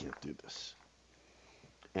 I can't do this.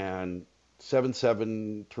 And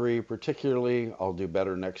 773 particularly, I'll do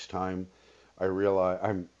better next time. I realize,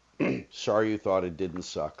 I'm sorry you thought it didn't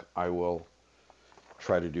suck. I will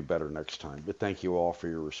try to do better next time. But thank you all for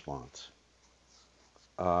your response.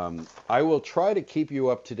 I will try to keep you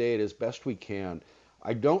up to date as best we can.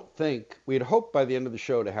 I don't think, we'd hoped by the end of the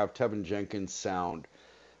show to have Tevin Jenkins sound.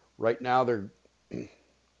 Right now,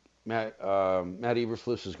 Matt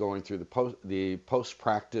Eberflus is going through the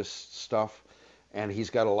post-practice stuff, and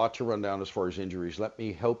he's got a lot to run down as far as injuries. Let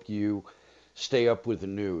me help you stay up with the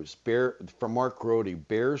news. From Mark Grody,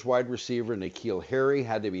 Bears wide receiver N'Keal Harry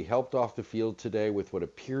had to be helped off the field today with what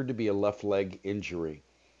appeared to be a left leg injury.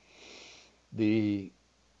 The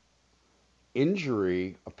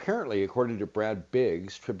injury, apparently, according to Brad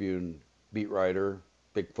Biggs, Tribune beat writer,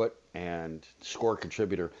 Bigfoot, and Score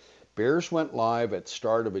contributor, Bears went live at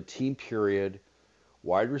start of a team period.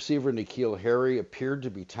 Wide receiver N'Keal Harry appeared to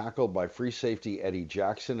be tackled by free safety Eddie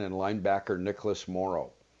Jackson and linebacker Nicholas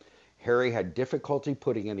Morrow. Harry had difficulty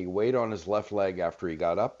putting any weight on his left leg after he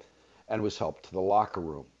got up and was helped to the locker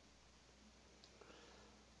room.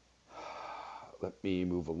 Let me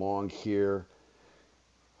move along here.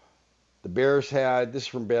 The Bears had, this is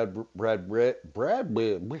from Brad Biggsy.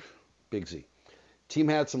 Team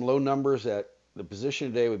had some low numbers at the position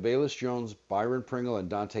today with Bayless Jones, Byron Pringle, and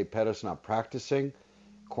Dante Pettis not practicing.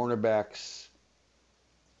 Cornerbacks,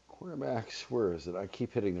 where is it? I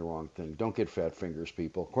keep hitting the wrong thing. Don't get fat fingers,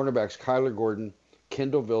 people. Cornerbacks Kyler Gordon,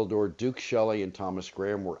 Kendall Vildor, Duke Shelley, and Thomas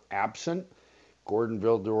Graham were absent. Gordon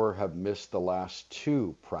Vildor have missed the last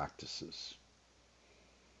 2 practices.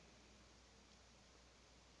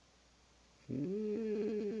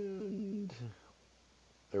 And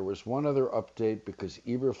there was one other update because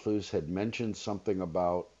Eberflus had mentioned something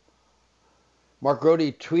about Mark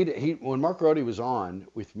Grody tweeted, when Mark Grody was on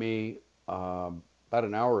with me about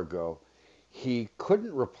an hour ago, he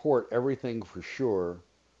couldn't report everything for sure,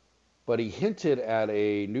 but he hinted at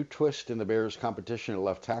a new twist in the Bears' competition at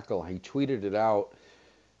left tackle. He tweeted it out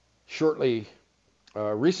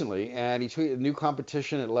recently, and he tweeted new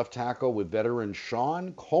competition at left tackle with veteran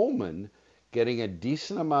Sean Coleman getting a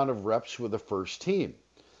decent amount of reps with the first team.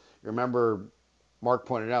 Remember, Mark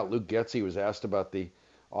pointed out Luke Getsy was asked about the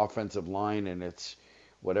offensive line and its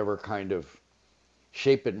whatever kind of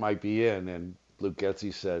shape it might be in, and Luke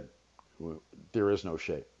Getsy said, there is no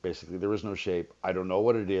shape. Basically, there is no shape. I don't know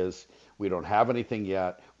what it is. We don't have anything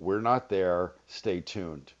yet. We're not there. Stay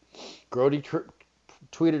tuned. Grody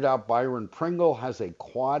tweeted out Byron Pringle has a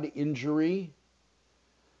quad injury,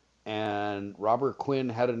 and Robert Quinn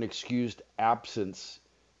had an excused absence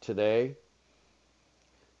today.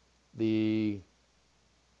 The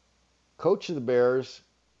coach of the Bears,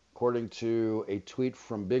 according to a tweet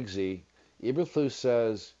from Big Z, Eberflus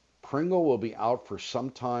says Pringle will be out for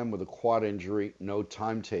some time with a quad injury, no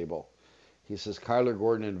timetable. He says Kyler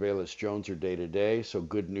Gordon and Velus Jones are day-to-day, so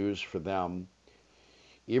good news for them.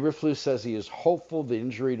 Eberflus says he is hopeful the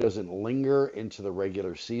injury doesn't linger into the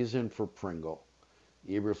regular season for Pringle.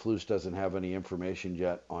 Eberflus doesn't have any information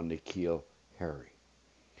yet on N'Keal Harry.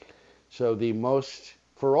 So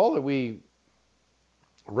for all that we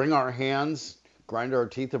wring our hands, grind our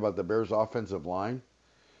teeth about the Bears' offensive line,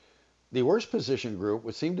 the worst position group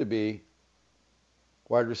would seem to be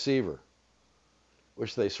wide receiver,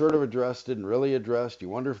 which they sort of addressed, didn't really address. You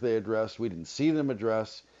wonder if they addressed. We didn't see them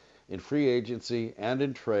address in free agency and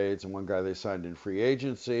in trades. And one guy they signed in free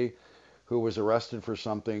agency who was arrested for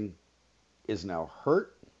something is now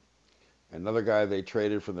hurt. Another guy they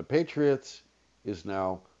traded from the Patriots is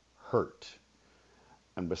now hurt.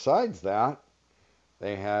 And besides that,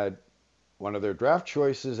 they had one of their draft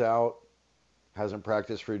choices out, hasn't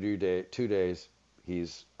practiced for 2 days.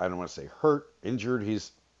 He's, I don't want to say hurt, injured.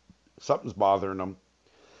 Something's bothering him.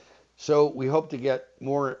 So we hope to get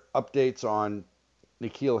more updates on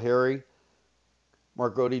N'Keal Harry.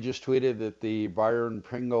 Mark Grody just tweeted that the Byron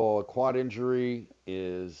Pringle quad injury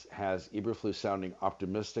has Eberflus sounding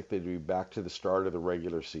optimistic they'd be back to the start of the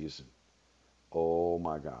regular season. Oh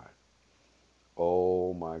my God.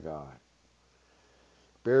 Oh my God.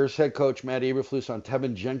 Bears head coach Matt Eberflus on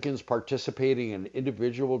Tevin Jenkins participating in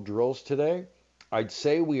individual drills today. I'd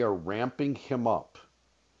say we are ramping him up.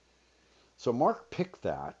 So Mark picked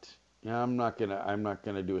that. I'm not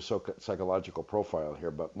gonna do a psychological profile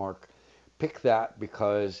here, but Mark picked that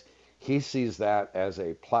because he sees that as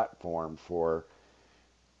a platform for,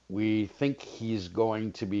 we think he's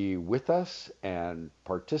going to be with us and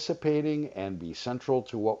participating and be central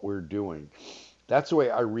to what we're doing. That's the way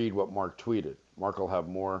I read what Mark tweeted. Mark will have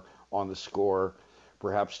more on the score,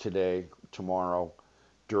 perhaps tomorrow,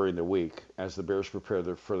 during the week as the Bears prepare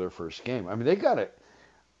for their first game. I mean, they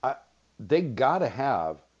got to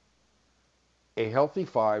have a healthy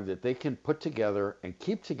five that they can put together and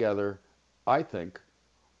keep together, I think,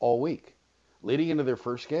 all week, leading into their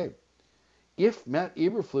first game. If Matt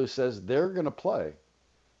Eberflus says they're going to play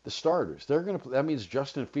the starters, that means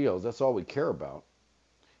Justin Fields. That's all we care about.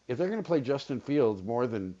 If they're going to play Justin Fields more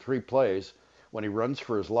than 3 plays when he runs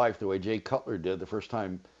for his life the way Jay Cutler did the first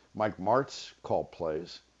time Mike Martz called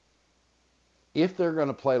plays, if they're going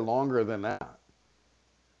to play longer than that,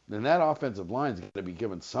 then that offensive line is going to be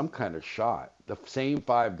given some kind of shot. The same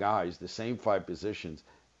 5 guys, the same 5 positions,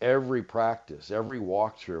 every practice, every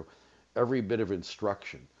walkthrough, every bit of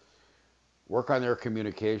instruction. Work on their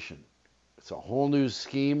communication. It's a whole new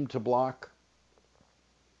scheme to block.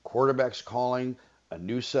 Quarterbacks calling a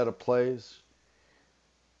new set of plays.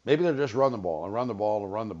 Maybe they'll just run the ball and run the ball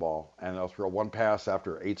and run the ball, and they'll throw 1 pass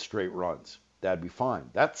after 8 straight runs. That'd be fine.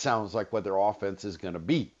 That sounds like what their offense is going to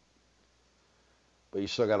be. But you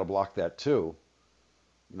still got to block that too.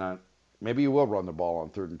 Maybe you will run the ball on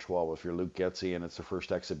 3rd and 12 if you're Luke Getsy and it's the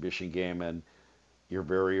first exhibition game and you're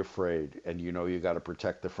very afraid and you know you got to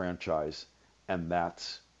protect the franchise, and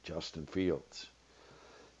that's Justin Fields.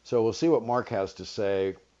 So we'll see what Mark has to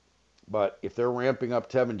say. But if they're ramping up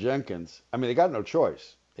Tevin Jenkins, I mean, they got no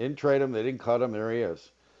choice. They didn't trade him. They didn't cut him. There he is.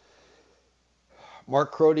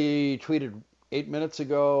 Mark Grody tweeted 8 minutes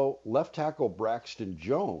ago, left tackle Braxton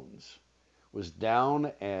Jones was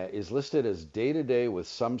down, is listed as day-to-day with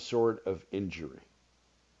some sort of injury,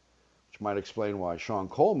 which might explain why Sean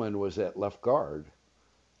Coleman was at left guard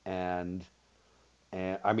and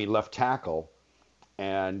left tackle,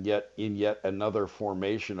 and yet in yet another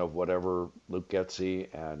formation of whatever Luke Getsy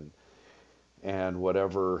and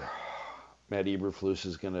whatever Matt Eberflus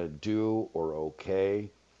is going to do or okay.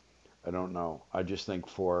 I don't know. I just think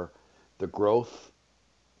for the growth,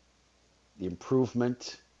 the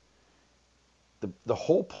improvement, the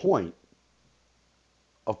whole point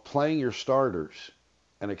of playing your starters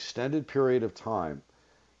an extended period of time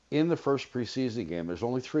in the first preseason game. There's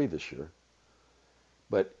only 3 this year.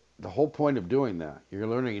 But the whole point of doing that, you're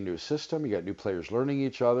learning a new system, you got new players learning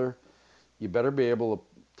each other, you better be able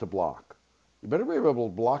to block. You better be able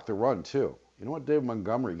to block the run too. You don't want David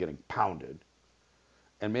Montgomery getting pounded.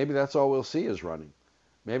 And maybe that's all we'll see is running.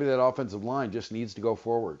 Maybe that offensive line just needs to go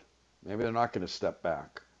forward. Maybe they're not going to step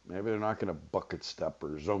back. Maybe they're not going to bucket step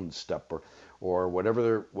or zone step or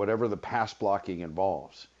whatever the pass blocking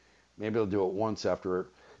involves. Maybe they'll do it once after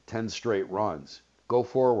 10 straight runs. Go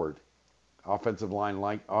forward. Offensive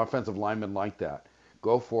linemen like that.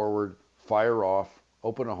 Go forward, fire off,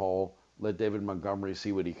 open a hole, let David Montgomery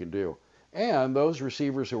see what he can do. And those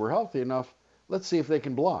receivers who are healthy enough, let's see if they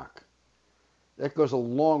can block. That goes a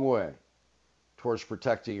long way towards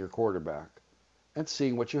protecting your quarterback and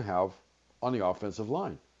seeing what you have on the offensive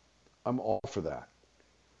line. I'm all for that.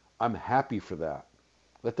 I'm happy for that.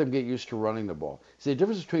 Let them get used to running the ball. See, the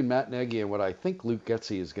difference between Matt Nagy and what I think Luke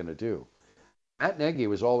Getsy is going to do. Matt Nagy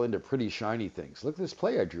was all into pretty shiny things. Look at this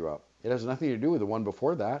play I drew up. It has nothing to do with the one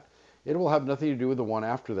before that. It will have nothing to do with the one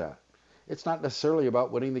after that. It's not necessarily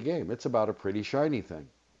about winning the game. It's about a pretty shiny thing.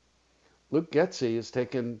 Luke Getsy is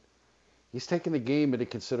taking the game into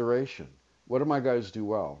consideration. What do my guys do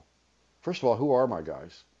well? First of all, who are my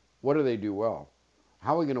guys? What do they do well?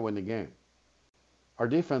 How are we going to win the game? Our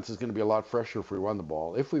defense is going to be a lot fresher if we run the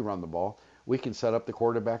ball. If we run the ball, we can set up the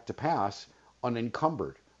quarterback to pass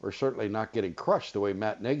unencumbered, or certainly not getting crushed the way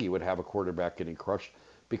Matt Nagy would have a quarterback getting crushed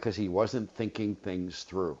because he wasn't thinking things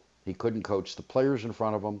through. He couldn't coach the players in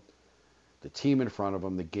front of him, the team in front of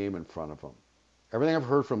him, the game in front of him. Everything I've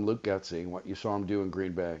heard from Luke Getsy and what you saw him do in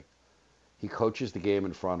Green Bay, he coaches the game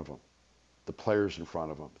in front of him, the players in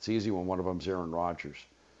front of him. It's easy when one of them's Aaron Rodgers.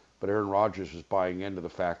 But Aaron Rodgers was buying into the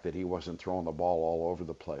fact that he wasn't throwing the ball all over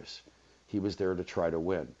the place. He was there to try to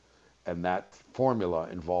win. And that formula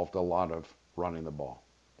involved a lot of running the ball.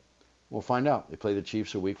 We'll find out. They play the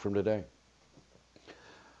Chiefs a week from today.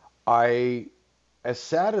 As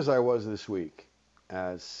sad as I was this week,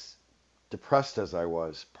 as depressed as I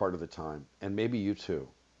was part of the time, and maybe you too,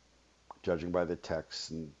 judging by the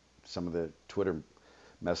texts and some of the Twitter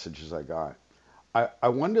messages I got, I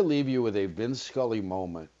wanted to leave you with a Vince Scully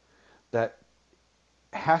moment that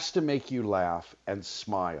has to make you laugh and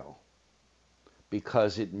smile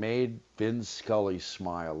because it made Vince Scully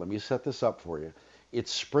smile. Let me set this up for you.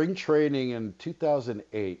 It's spring training in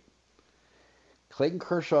 2008. Clayton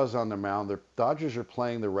Kershaw's on the mound. The Dodgers are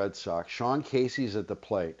playing the Red Sox. Sean Casey's at the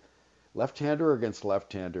plate. Left-hander against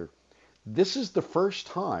left-hander. This is the first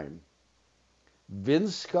time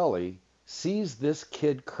Vince Scully sees this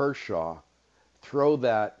kid Kershaw throw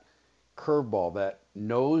that curveball, that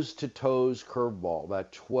nose-to-toes curveball,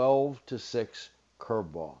 that 12-6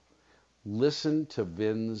 curveball. Listen to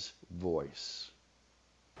Vin's voice.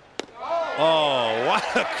 Oh, what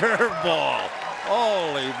a curveball.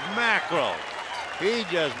 Holy mackerel. He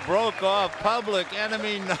just broke off public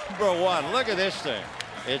enemy number 1. Look at this thing.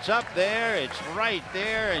 It's up there. It's right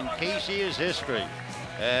there. And Casey is history.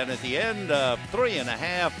 And at the end of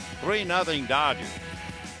 3.5, 3-0 Dodgers.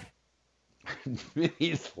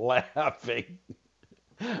 He's laughing.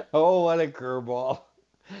 Oh, what a curveball.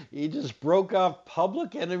 He just broke off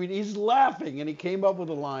public enemy. He's laughing, and he came up with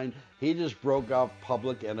a line. He just broke off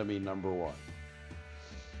public enemy number 1.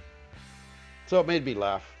 So it made me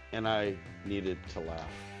laugh, and I needed to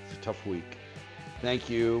laugh. It's a tough week. Thank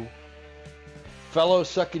you, fellow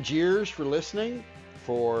Suckageers, for listening,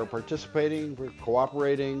 for participating, for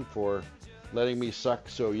cooperating, for letting me suck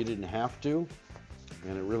so you didn't have to.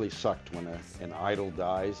 And it really sucked when an idol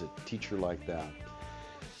dies, a teacher like that.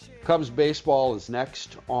 Cubs baseball is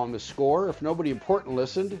next on The Score. If nobody important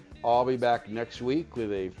listened, I'll be back next week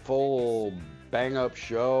with a full bang-up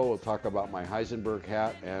show. We'll talk about my Heisenberg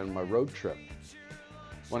hat and my road trip.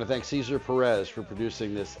 I want to thank Cesar Perez for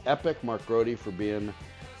producing this epic, Mark Grody for being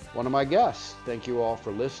one of my guests. Thank you all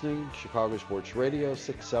for listening. Chicago Sports Radio,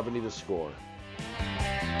 670 The Score.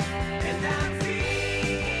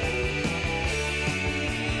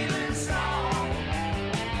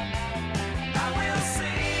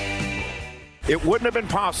 It wouldn't have been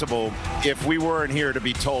possible if we weren't here to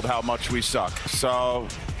be told how much we suck. So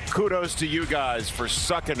kudos to you guys for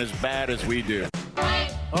sucking as bad as we do.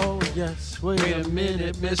 Oh, yes. Wait a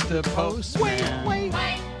minute, Mr. Postman. Wait.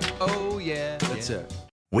 Oh, yeah. That's it.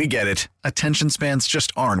 We get it. Attention spans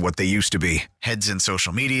just aren't what they used to be. Heads in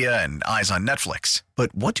social media and eyes on Netflix.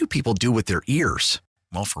 But what do people do with their ears?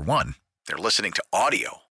 Well, for one, they're listening to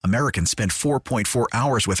audio. Americans spend 4.4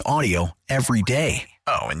 hours with audio every day.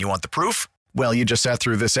 Oh, and you want the proof? Well, you just sat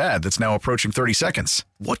through this ad that's now approaching 30 seconds.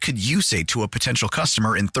 What could you say to a potential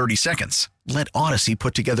customer in 30 seconds? Let Odyssey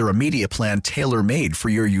put together a media plan tailor-made for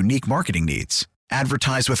your unique marketing needs.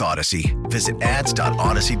 Advertise with Odyssey. Visit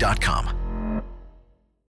ads.odyssey.com.